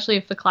mind, especially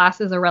if the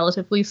class is a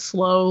relatively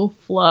slow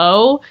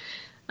flow.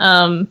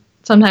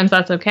 Sometimes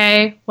that's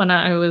okay. When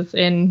I was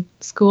in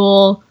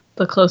school,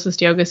 the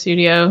closest yoga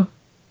studio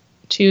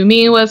to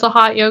me was a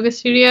hot yoga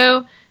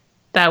studio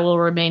that will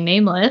remain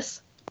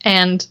nameless.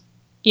 And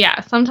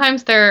yeah,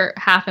 sometimes their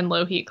half and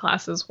low heat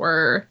classes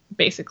were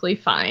basically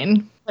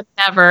fine, but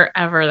never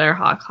ever their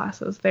hot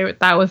classes.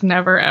 That was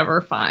never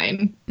ever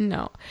fine.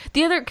 No.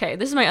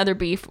 This is my other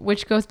beef,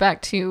 which goes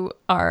back to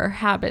our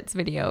habits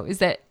video, is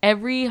that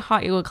every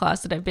hot yoga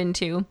class that I've been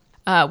to,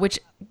 which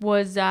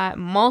was at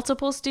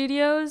multiple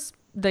studios,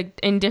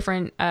 in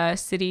different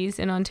cities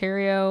in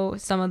Ontario,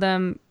 some of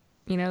them,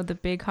 the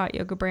big hot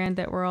yoga brand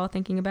that we're all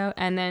thinking about,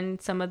 and then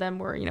some of them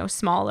were,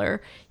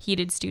 smaller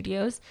heated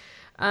studios.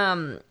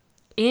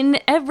 In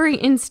every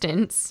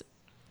instance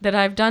that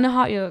I've done a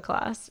hot yoga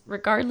class,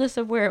 regardless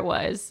of where it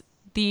was,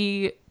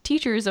 the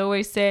teachers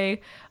always say,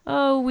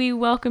 "Oh, we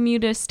welcome you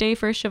to stay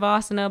for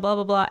Shavasana, blah,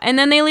 blah, blah." And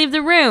then they leave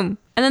the room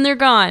and then they're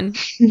gone.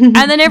 And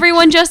then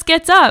everyone just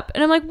gets up.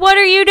 And I'm like, what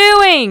are you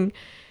doing?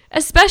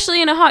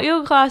 Especially in a hot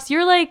yoga class,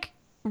 you're like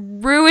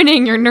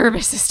ruining your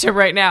nervous system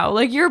right now.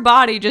 Like your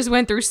body just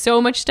went through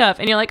so much stuff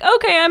and you're like,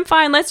 okay, I'm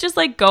fine. Let's just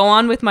like go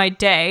on with my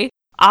day.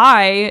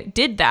 I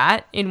did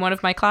that in one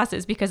of my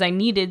classes because I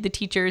needed the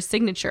teacher's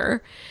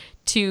signature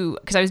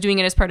because I was doing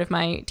it as part of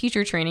my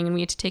teacher training, and we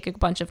had to take a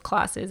bunch of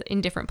classes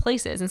in different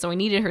places. And so I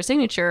needed her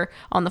signature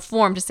on the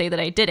form to say that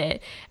I did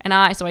it.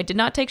 And so I did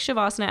not take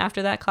Shavasana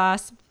after that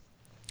class.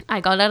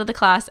 I got out of the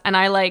class and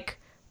I like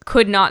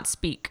could not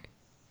speak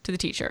to the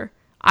teacher.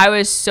 I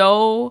was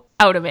so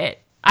out of it.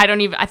 I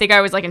think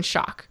I was like in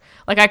shock.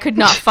 Like I could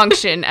not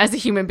function as a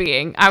human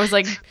being. I was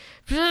like,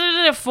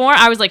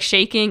 I was like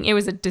shaking. It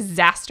was a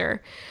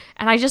disaster.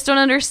 And I just don't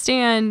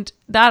understand.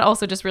 That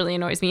also just really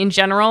annoys me in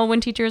general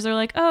when teachers are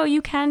like, oh,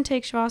 you can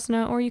take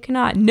Shavasana or you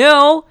cannot.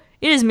 No,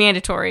 it is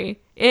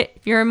mandatory. If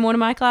you're in one of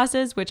my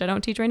classes, which I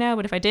don't teach right now,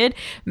 but if I did,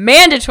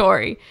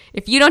 mandatory.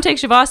 If you don't take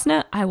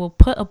Shavasana, I will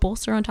put a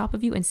bolster on top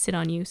of you and sit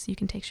on you so you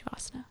can take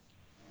Shavasana.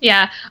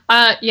 Yeah.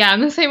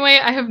 In the same way,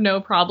 I have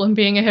no problem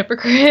being a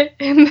hypocrite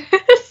in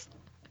this.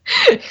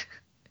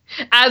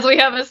 As we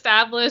have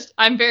established,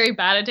 I'm very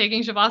bad at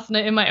taking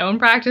Shavasana in my own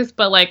practice,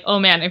 but like, oh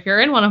man, if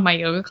you're in one of my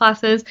yoga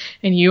classes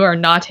and you are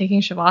not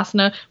taking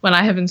Shavasana when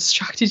I have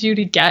instructed you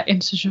to get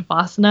into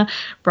Shavasana,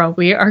 bro,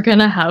 we are going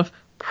to have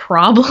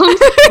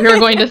problems. We're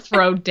going to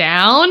throw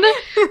down.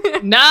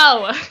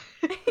 No.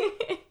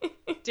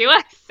 Do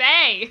I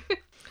say?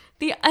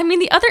 The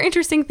other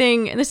interesting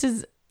thing, and this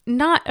is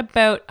not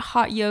about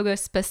hot yoga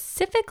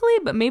specifically,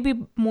 but maybe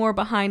more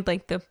behind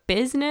like the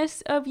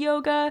business of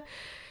yoga,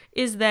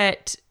 is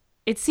that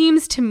it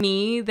seems to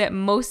me that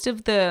most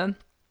of the,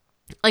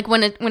 like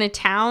when a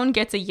town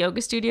gets a yoga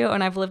studio,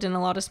 and I've lived in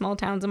a lot of small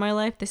towns in my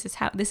life, this is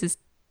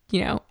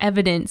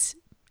evidence,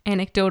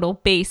 anecdotal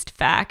based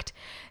fact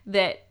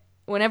that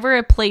whenever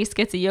a place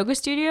gets a yoga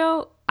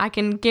studio, I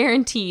can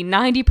guarantee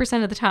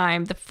 90% of the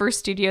time the first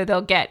studio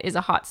they'll get is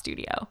a hot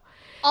studio.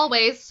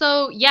 Always.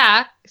 So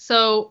yeah.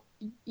 So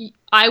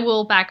I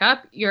will back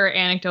up your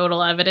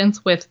anecdotal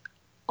evidence with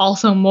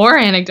also more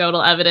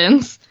anecdotal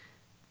evidence.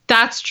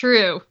 That's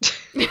true.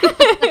 And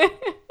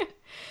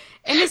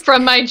it's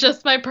from my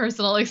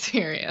personal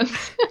experience.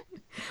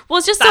 Well,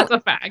 it's just that's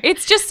a fact.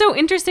 It's just so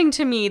interesting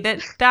to me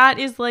that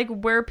is like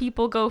where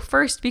people go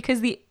first,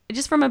 because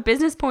just from a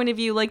business point of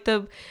view, like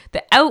the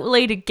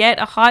outlay to get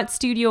a hot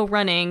studio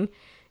running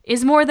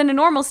is more than a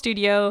normal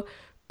studio,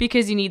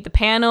 because you need the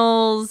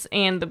panels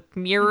and the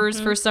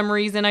mirrors for some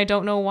reason. I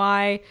don't know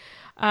why.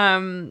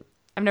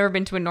 I've never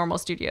been to a normal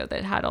studio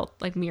that had all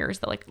like mirrors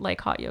that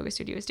like hot yoga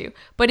studios do.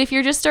 But if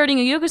you're just starting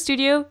a yoga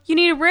studio, you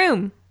need a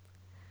room.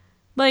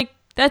 Like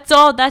that's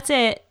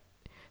it.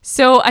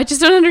 So I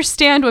just don't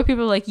understand why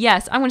people are like,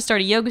 yes, I'm going to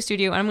start a yoga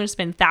studio and I'm going to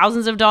spend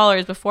thousands of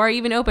dollars before I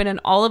even open, and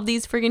all of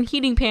these friggin'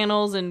 heating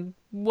panels and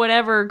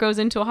whatever goes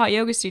into a hot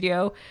yoga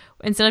studio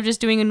instead of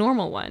just doing a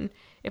normal one.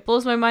 It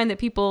blows my mind that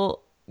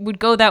people would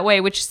go that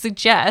way, which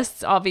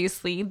suggests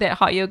obviously that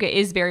hot yoga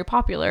is very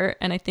popular,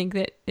 and I think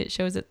that it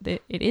shows that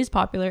it is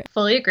popular.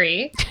 Fully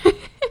agree.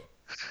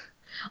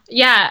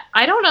 Yeah,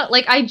 I don't know,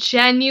 like I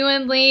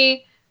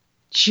genuinely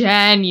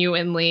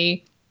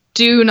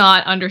do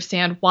not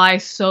understand why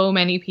so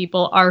many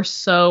people are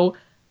so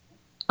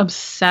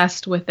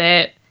obsessed with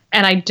it.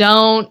 And I do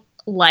not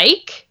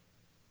like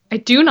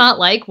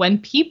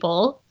when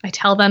I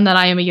tell them that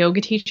I am a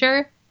yoga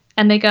teacher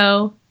and they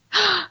go,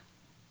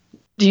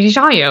 do you teach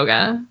hot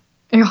yoga?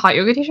 Are you a hot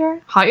yoga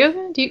teacher? Hot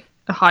yoga? Do you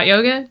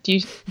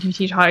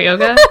teach hot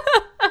yoga?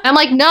 I'm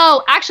like,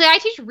 no, actually I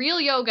teach real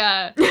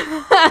yoga.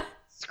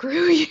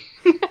 Screw you.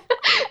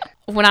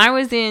 When I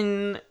was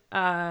in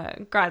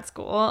grad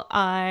school,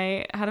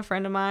 I had a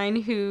friend of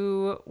mine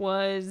who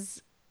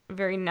was a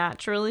very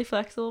naturally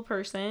flexible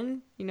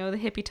person, the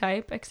hippie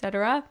type,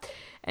 etc.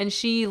 And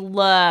she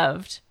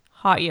loved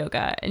hot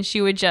yoga, and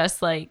she would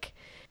just like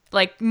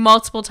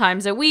multiple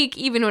times a week,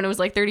 even when it was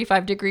like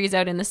 35 degrees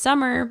out in the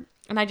summer,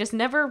 And I just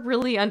never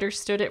really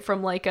understood it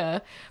from like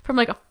a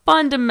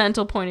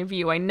fundamental point of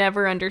view. I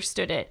never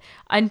understood it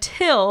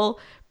until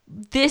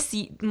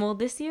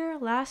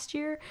last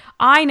year,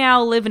 I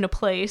now live in a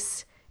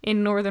place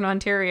in Northern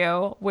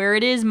Ontario where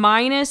it is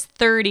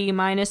 -30,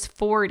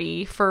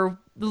 -40 for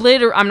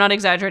I'm not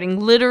exaggerating,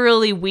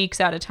 literally weeks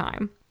at a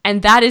time.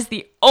 And that is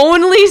the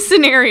only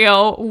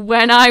scenario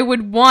when I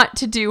would want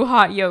to do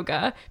hot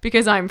yoga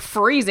because I'm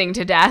freezing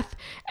to death.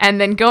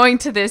 And then going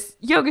to this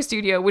yoga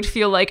studio would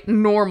feel like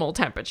normal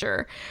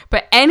temperature.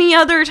 But any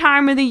other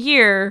time of the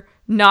year,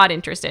 not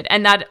interested.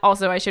 And that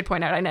also, I should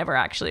point out, I never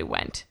actually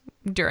went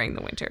during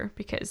the winter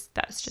because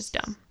that's just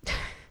dumb.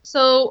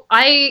 So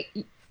I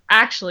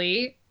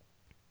actually,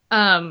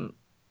 my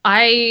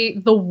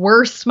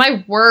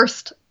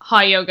worst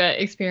hot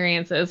yoga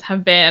experiences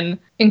have been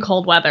in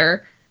cold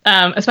weather.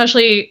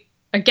 Especially,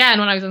 again,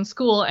 when I was in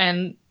school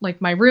and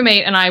like my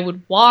roommate and I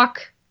would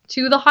walk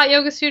to the hot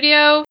yoga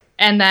studio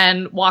and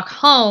then walk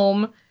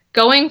home,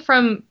 going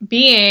from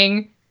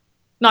being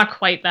not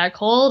quite that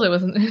cold. It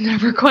wasn't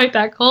never quite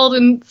that cold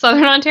in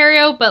Southern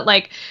Ontario, but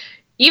like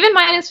even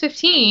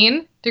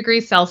 -15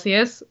 degrees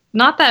Celsius.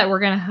 Not that we're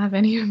going to have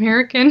any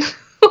American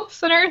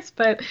listeners,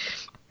 but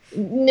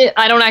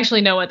I don't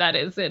actually know what that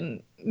is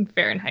in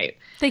Fahrenheit.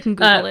 They can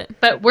Google it.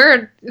 But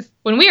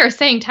when we are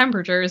saying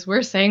temperatures,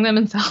 we're saying them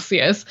in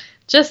Celsius,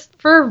 just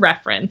for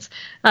reference.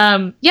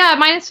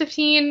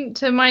 -15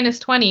 to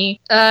 -20.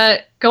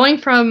 Going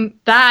from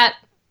that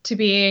to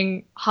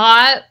being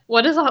hot.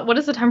 What is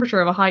the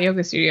temperature of a hot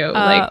yoga studio?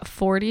 Like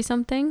 40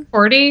 something.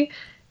 40,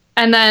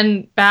 and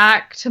then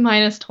back to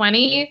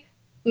 -20.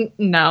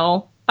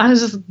 No. I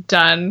was just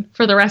done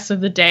for the rest of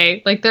the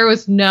day. Like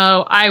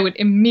I would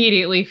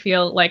immediately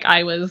feel like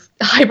I was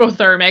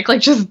hypothermic,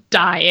 like just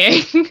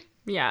dying.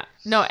 Yeah.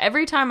 No,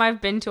 every time I've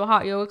been to a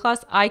hot yoga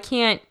class, I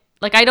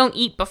don't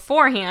eat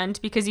beforehand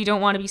because you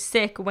don't want to be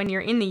sick when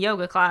you're in the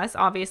yoga class,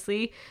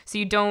 obviously. So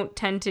you don't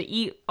tend to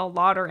eat a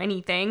lot or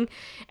anything.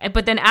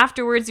 But then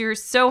afterwards, you're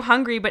so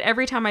hungry. But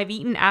every time I've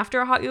eaten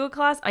after a hot yoga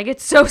class, I get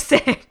so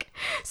sick.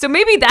 So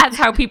maybe that's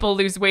how people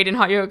lose weight in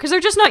hot yoga, because they're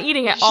just not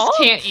eating at all.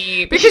 You can't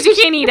eat. Because you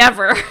can't eat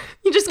ever.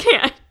 You just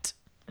can't.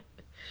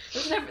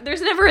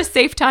 There's never a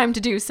safe time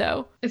to do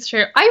so. It's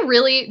true. I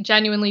really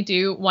genuinely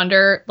do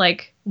wonder,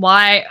 like,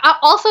 why.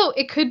 Also,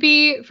 it could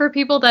be for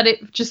people that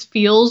it just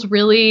feels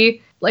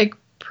really, like,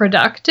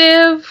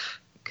 productive,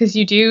 because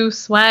you do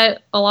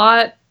sweat a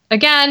lot.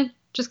 Again,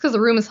 just because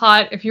the room is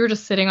hot, if you were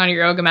just sitting on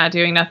your yoga mat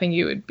doing nothing,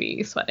 you would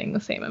be sweating the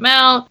same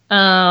amount.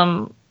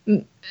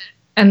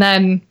 And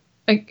then,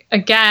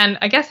 again,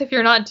 I guess if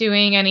you're not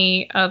doing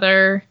any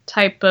other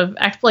type of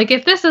like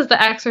if this is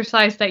the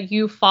exercise that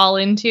you fall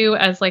into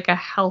as like a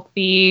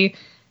healthy,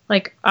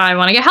 like I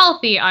want to get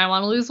healthy, I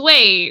want to lose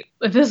weight,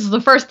 if this is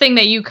the first thing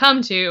that you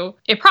come to,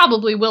 it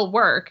probably will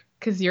work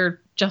because you're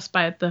just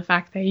by the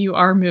fact that you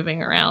are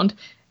moving around.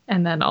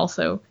 And then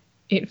also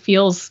it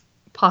feels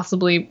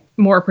possibly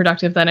more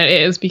productive than it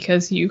is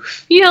because you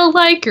feel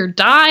like you're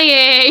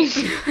dying.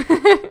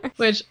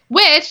 which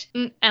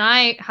and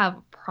I have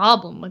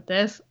problem with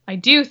this. I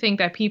do think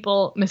that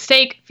people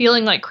mistake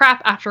feeling like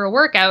crap after a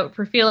workout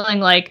for feeling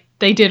like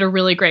they did a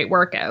really great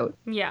workout.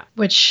 Yeah.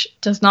 Which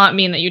does not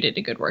mean that you did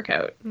a good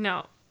workout.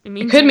 No.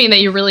 It could mean that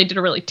you really did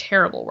a really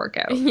terrible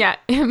workout. Yeah.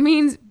 It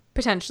means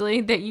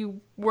potentially that you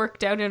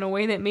worked out in a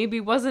way that maybe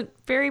wasn't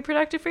very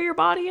productive for your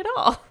body at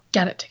all.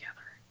 Get it together.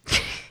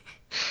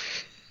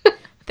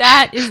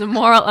 That is the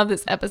moral of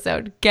this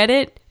episode. Get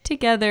it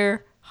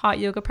together, hot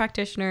yoga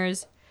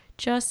practitioners.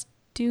 Just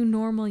do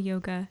normal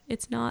yoga.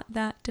 It's not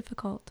that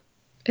difficult.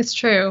 It's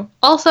true.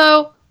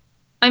 Also,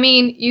 I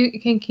mean, you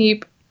can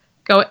keep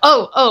going.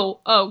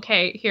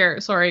 Okay, here.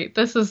 Sorry.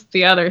 This is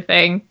the other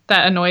thing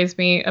that annoys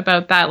me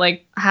about that,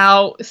 like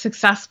how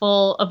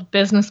successful of a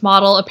business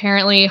model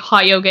apparently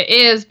hot yoga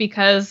is,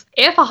 because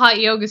if a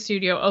hot yoga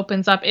studio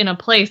opens up in a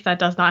place that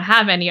does not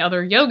have any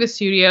other yoga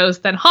studios,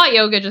 then hot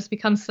yoga just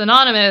becomes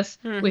synonymous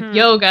with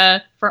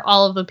yoga for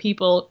all of the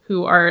people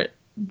who are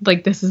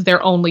like, this is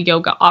their only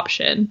yoga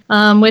option.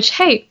 Which,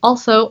 hey,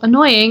 also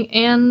annoying,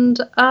 and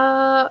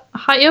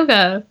hot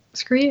yoga,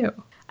 screw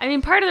you. I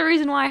mean, part of the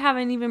reason why I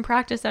haven't even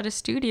practiced at a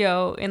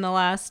studio in the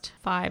last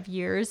 5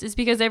 years is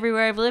because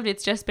everywhere I've lived,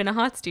 it's just been a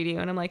hot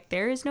studio. And I'm like,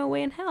 there is no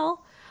way in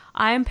hell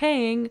I am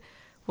paying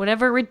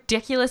whatever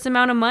ridiculous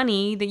amount of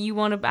money that you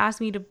want to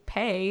ask me to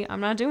pay. I'm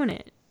not doing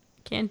it.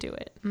 Can't do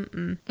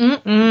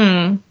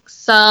it.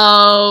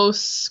 So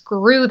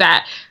screw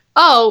that.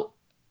 Oh,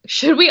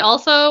 should we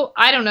also,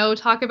 I don't know,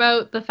 talk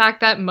about the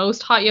fact that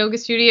most hot yoga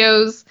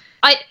studios,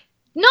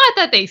 not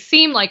that they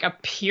seem like a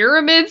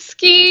pyramid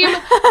scheme,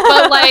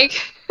 but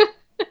like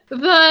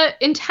the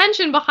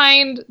intention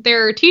behind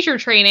their teacher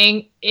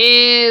training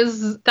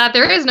is that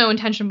there is no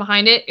intention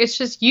behind it. It's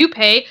just you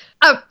pay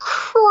a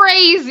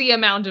crazy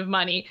amount of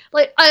money,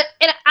 like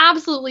an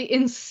absolutely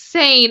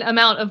insane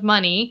amount of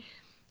money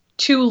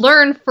to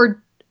learn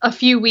for a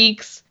few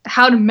weeks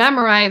how to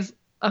memorize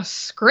a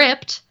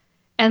script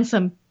and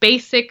some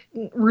basic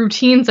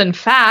routines and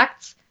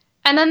facts.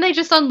 And then they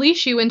just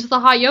unleash you into the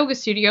hot yoga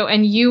studio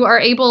and you are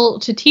able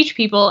to teach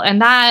people,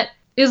 and that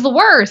is the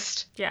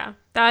worst. Yeah,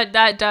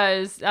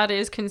 that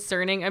is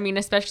concerning. I mean,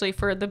 especially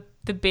for the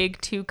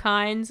big two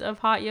kinds of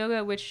hot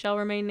yoga, which shall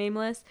remain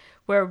nameless,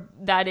 where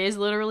that is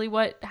literally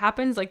what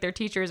happens. Like, their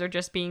teachers are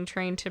just being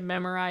trained to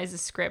memorize a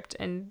script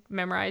and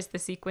memorize the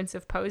sequence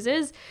of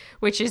poses,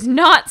 which is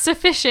not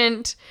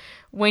sufficient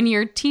when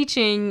you're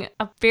teaching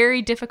a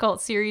very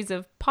difficult series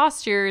of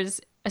postures,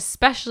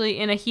 especially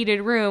in a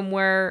heated room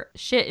where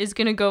shit is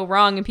going to go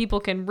wrong and people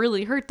can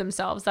really hurt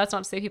themselves. That's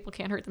not to say people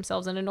can't hurt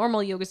themselves in a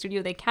normal yoga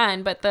studio. They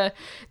can, but the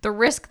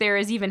risk there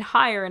is even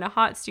higher in a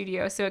hot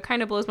studio. So it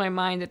kind of blows my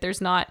mind that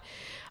there's not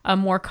a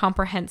more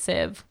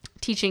comprehensive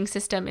teaching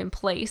system in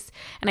place.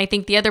 And I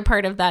think the other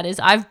part of that is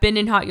I've been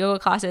in hot yoga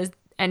classes,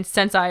 and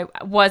since I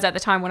was at the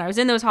time when I was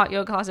in those hot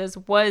yoga classes,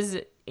 was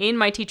in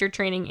my teacher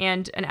training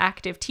and an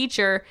active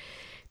teacher,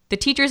 the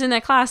teachers in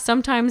that class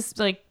sometimes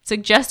like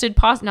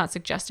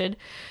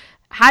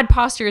had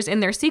postures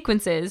in their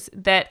sequences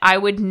that I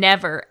would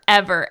never,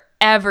 ever,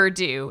 ever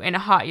do in a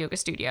hot yoga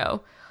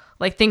studio.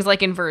 Like things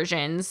like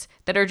inversions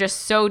that are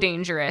just so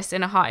dangerous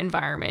in a hot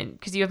environment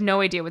because you have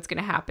no idea what's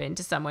going to happen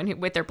to someone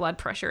with their blood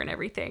pressure and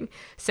everything.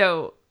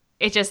 So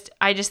I just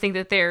think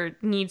that there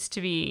needs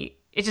to be,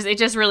 it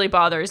just really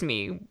bothers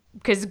me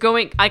because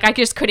I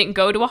just couldn't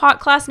go to a hot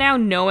class now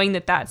knowing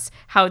that that's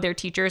how their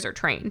teachers are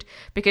trained,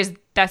 because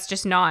that's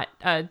just not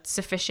a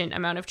sufficient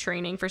amount of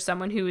training for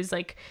someone who is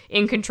like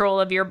in control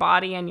of your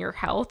body and your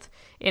health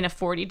in a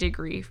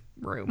 40-degree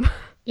room.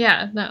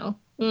 Yeah, no.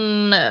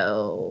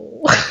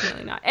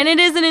 Definitely not. And it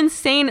is an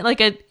insane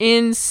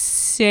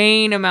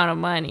amount of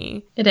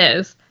money. It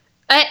is.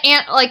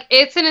 And like,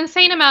 it's an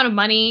insane amount of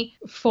money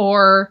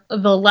for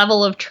the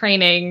level of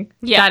training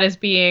that is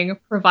being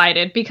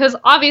provided, because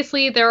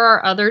obviously there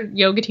are other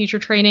yoga teacher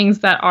trainings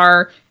that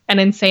are an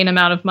insane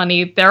amount of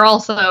money. They're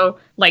also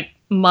like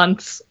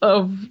months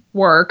of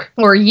work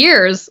or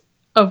years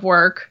of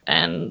work,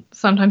 and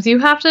sometimes you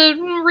have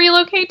to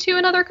relocate to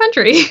another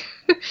country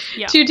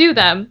to do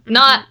them. Mm-hmm.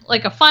 Not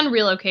like a fun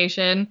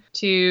relocation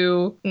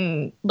to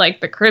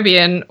like the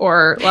Caribbean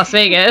or Las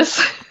Vegas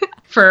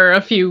for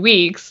a few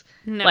weeks.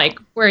 No. Like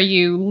where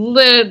you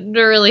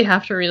literally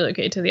have to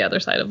relocate to the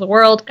other side of the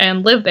world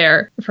and live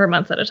there for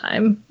months at a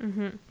time.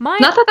 Mm-hmm.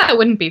 Not that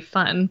wouldn't be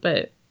fun,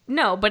 but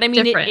no, but I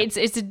mean,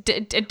 it's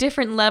a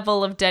different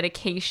level of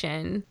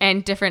dedication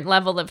and different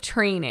level of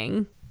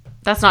training.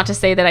 That's not to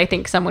say that I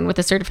think someone with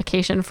a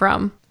certification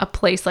from a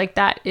place like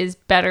that is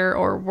better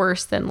or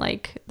worse than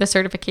like the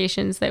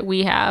certifications that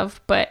we have,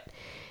 but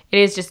it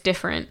is just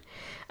different.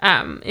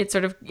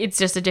 It's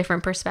just a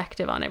different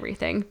perspective on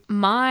everything.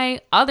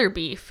 My other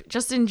beef,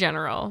 just in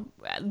general,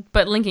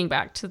 but linking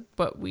back to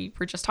what we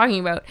were just talking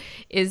about,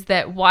 is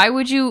that why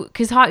would you,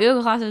 because hot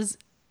yoga classes,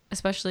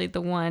 especially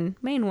the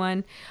main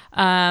one,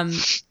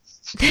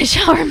 they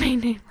shall remain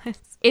nameless.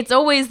 It's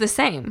always the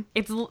same.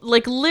 It's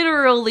like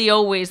literally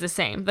always the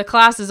same. The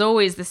class is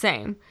always the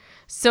same.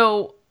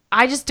 So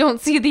I just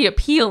don't see the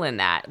appeal in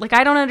that. Like,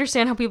 I don't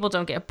understand how people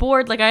don't get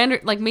bored. Like,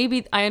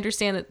 maybe I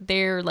understand that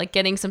they're like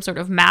getting some sort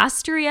of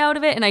mastery out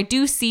of it. And I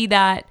do see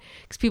that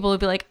because people would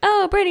be like,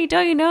 oh, Brittany,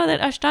 don't you know that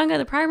Ashtanga,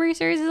 the primary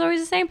series, is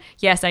always the same?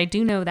 Yes, I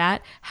do know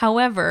that.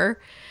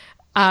 However,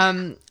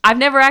 I've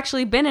never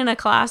actually been in a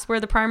class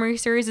where the primary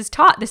series is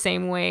taught the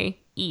same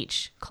way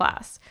each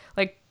class.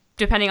 Like,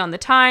 depending on the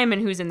time and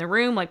who's in the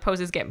room, like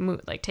poses get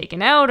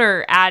taken out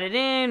or added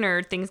in,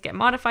 or things get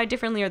modified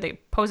differently, or the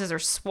poses are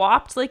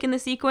swapped like in the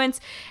sequence,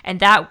 and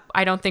that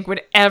I don't think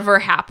would ever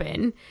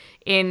happen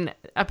in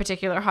a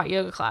particular hot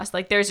yoga class.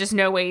 Like, there's just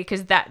no way,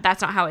 because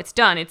that's not how it's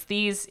done. It's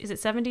these, is it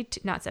 72?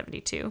 Not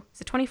 72.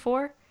 Is it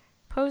 24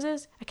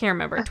 poses? I can't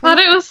remember. I thought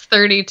it was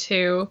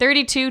 32.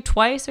 32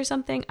 twice or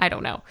something? I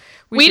don't know.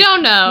 We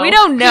don't know. We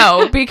don't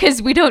know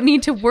because we don't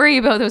need to worry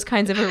about those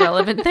kinds of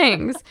irrelevant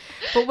things.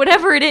 But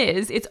whatever it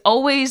is, it's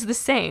always the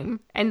same.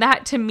 And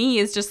that to me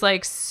is just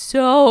like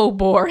so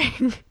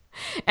boring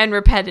and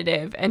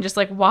repetitive, and just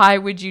like, why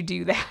would you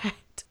do that?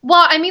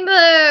 Well, I mean,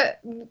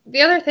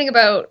 the other thing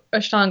about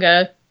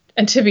Ashtanga,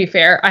 and to be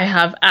fair, I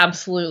have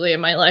absolutely in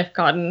my life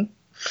gotten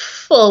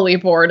fully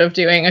bored of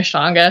doing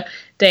Ashtanga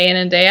day in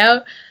and day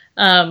out,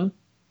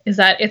 is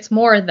that it's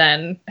more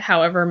than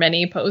however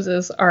many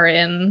poses are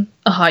in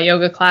a hot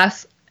yoga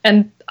class.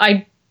 And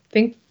I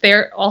think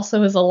there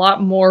also is a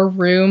lot more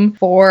room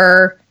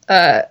for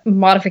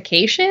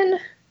modification.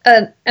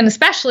 And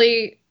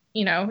especially,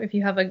 if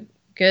you have a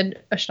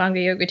good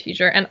Ashtanga yoga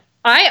teacher. And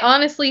I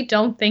honestly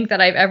don't think that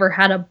I've ever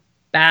had a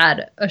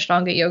bad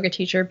Ashtanga yoga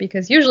teacher,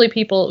 because usually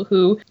people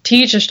who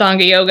teach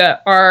Ashtanga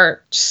yoga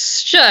are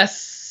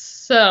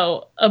just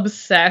so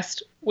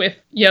obsessed with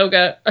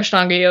yoga,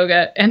 Ashtanga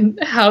yoga, and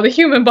how the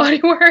human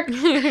body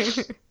works.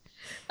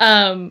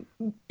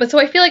 But so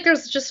I feel like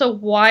there's just a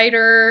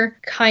wider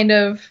kind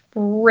of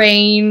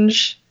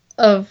range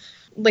of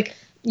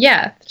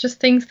just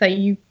things that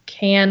you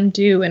can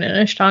do in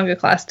an Ashtanga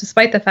class,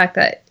 despite the fact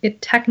that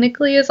it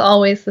technically is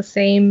always the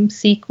same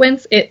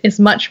sequence. It is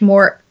much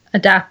more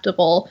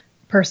adaptable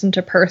person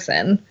to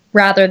person,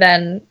 rather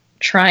than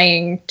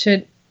trying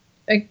to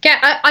again,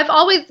 I've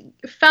always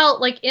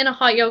felt like in a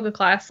hot yoga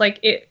class, like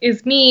it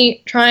is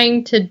me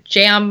trying to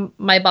jam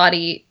my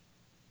body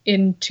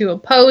into a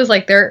pose.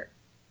 Like there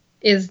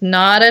is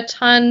not a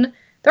ton.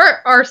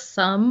 There are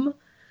some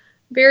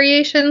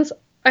variations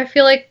I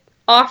feel like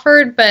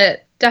offered,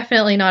 but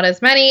definitely not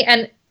as many.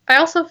 And I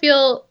also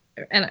feel,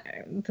 and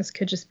this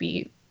could just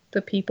be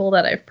the people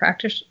that I've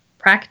practiced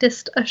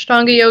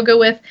Ashtanga yoga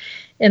with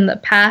in the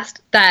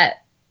past,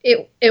 that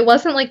it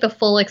wasn't like the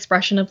full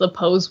expression of the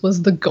pose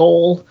was the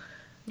goal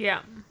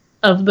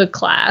of the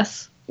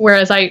class.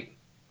 Whereas I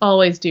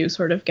always do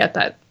sort of get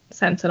that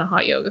sense in a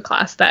hot yoga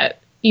class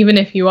that even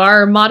if you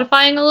are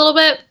modifying a little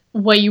bit,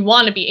 what you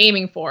want to be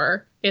aiming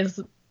for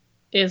is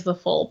the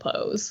full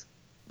pose,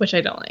 which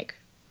I don't like.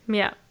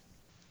 Yeah.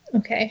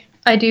 Okay.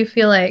 I do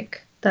feel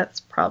like that's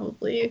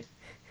probably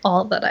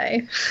all that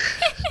I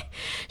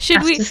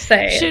have to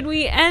say. Should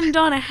we end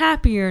on a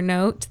happier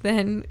note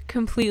than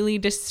completely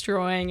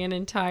destroying an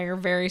entire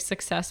very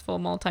successful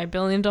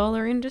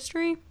multi-billion-dollar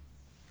industry?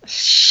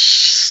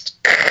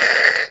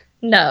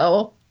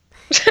 No.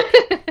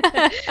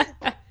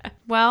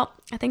 Well,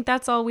 I think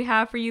that's all we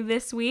have for you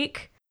this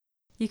week.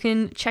 You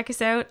can check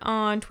us out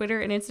on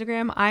Twitter and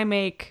Instagram.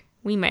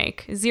 We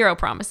make zero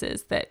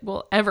promises that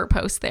we'll ever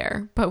post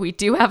there, but we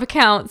do have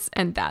accounts,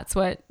 and that's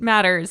what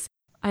matters.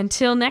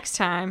 Until next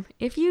time,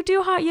 if you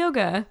do hot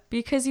yoga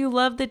because you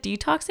love the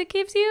detox it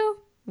gives you,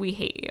 we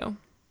hate you.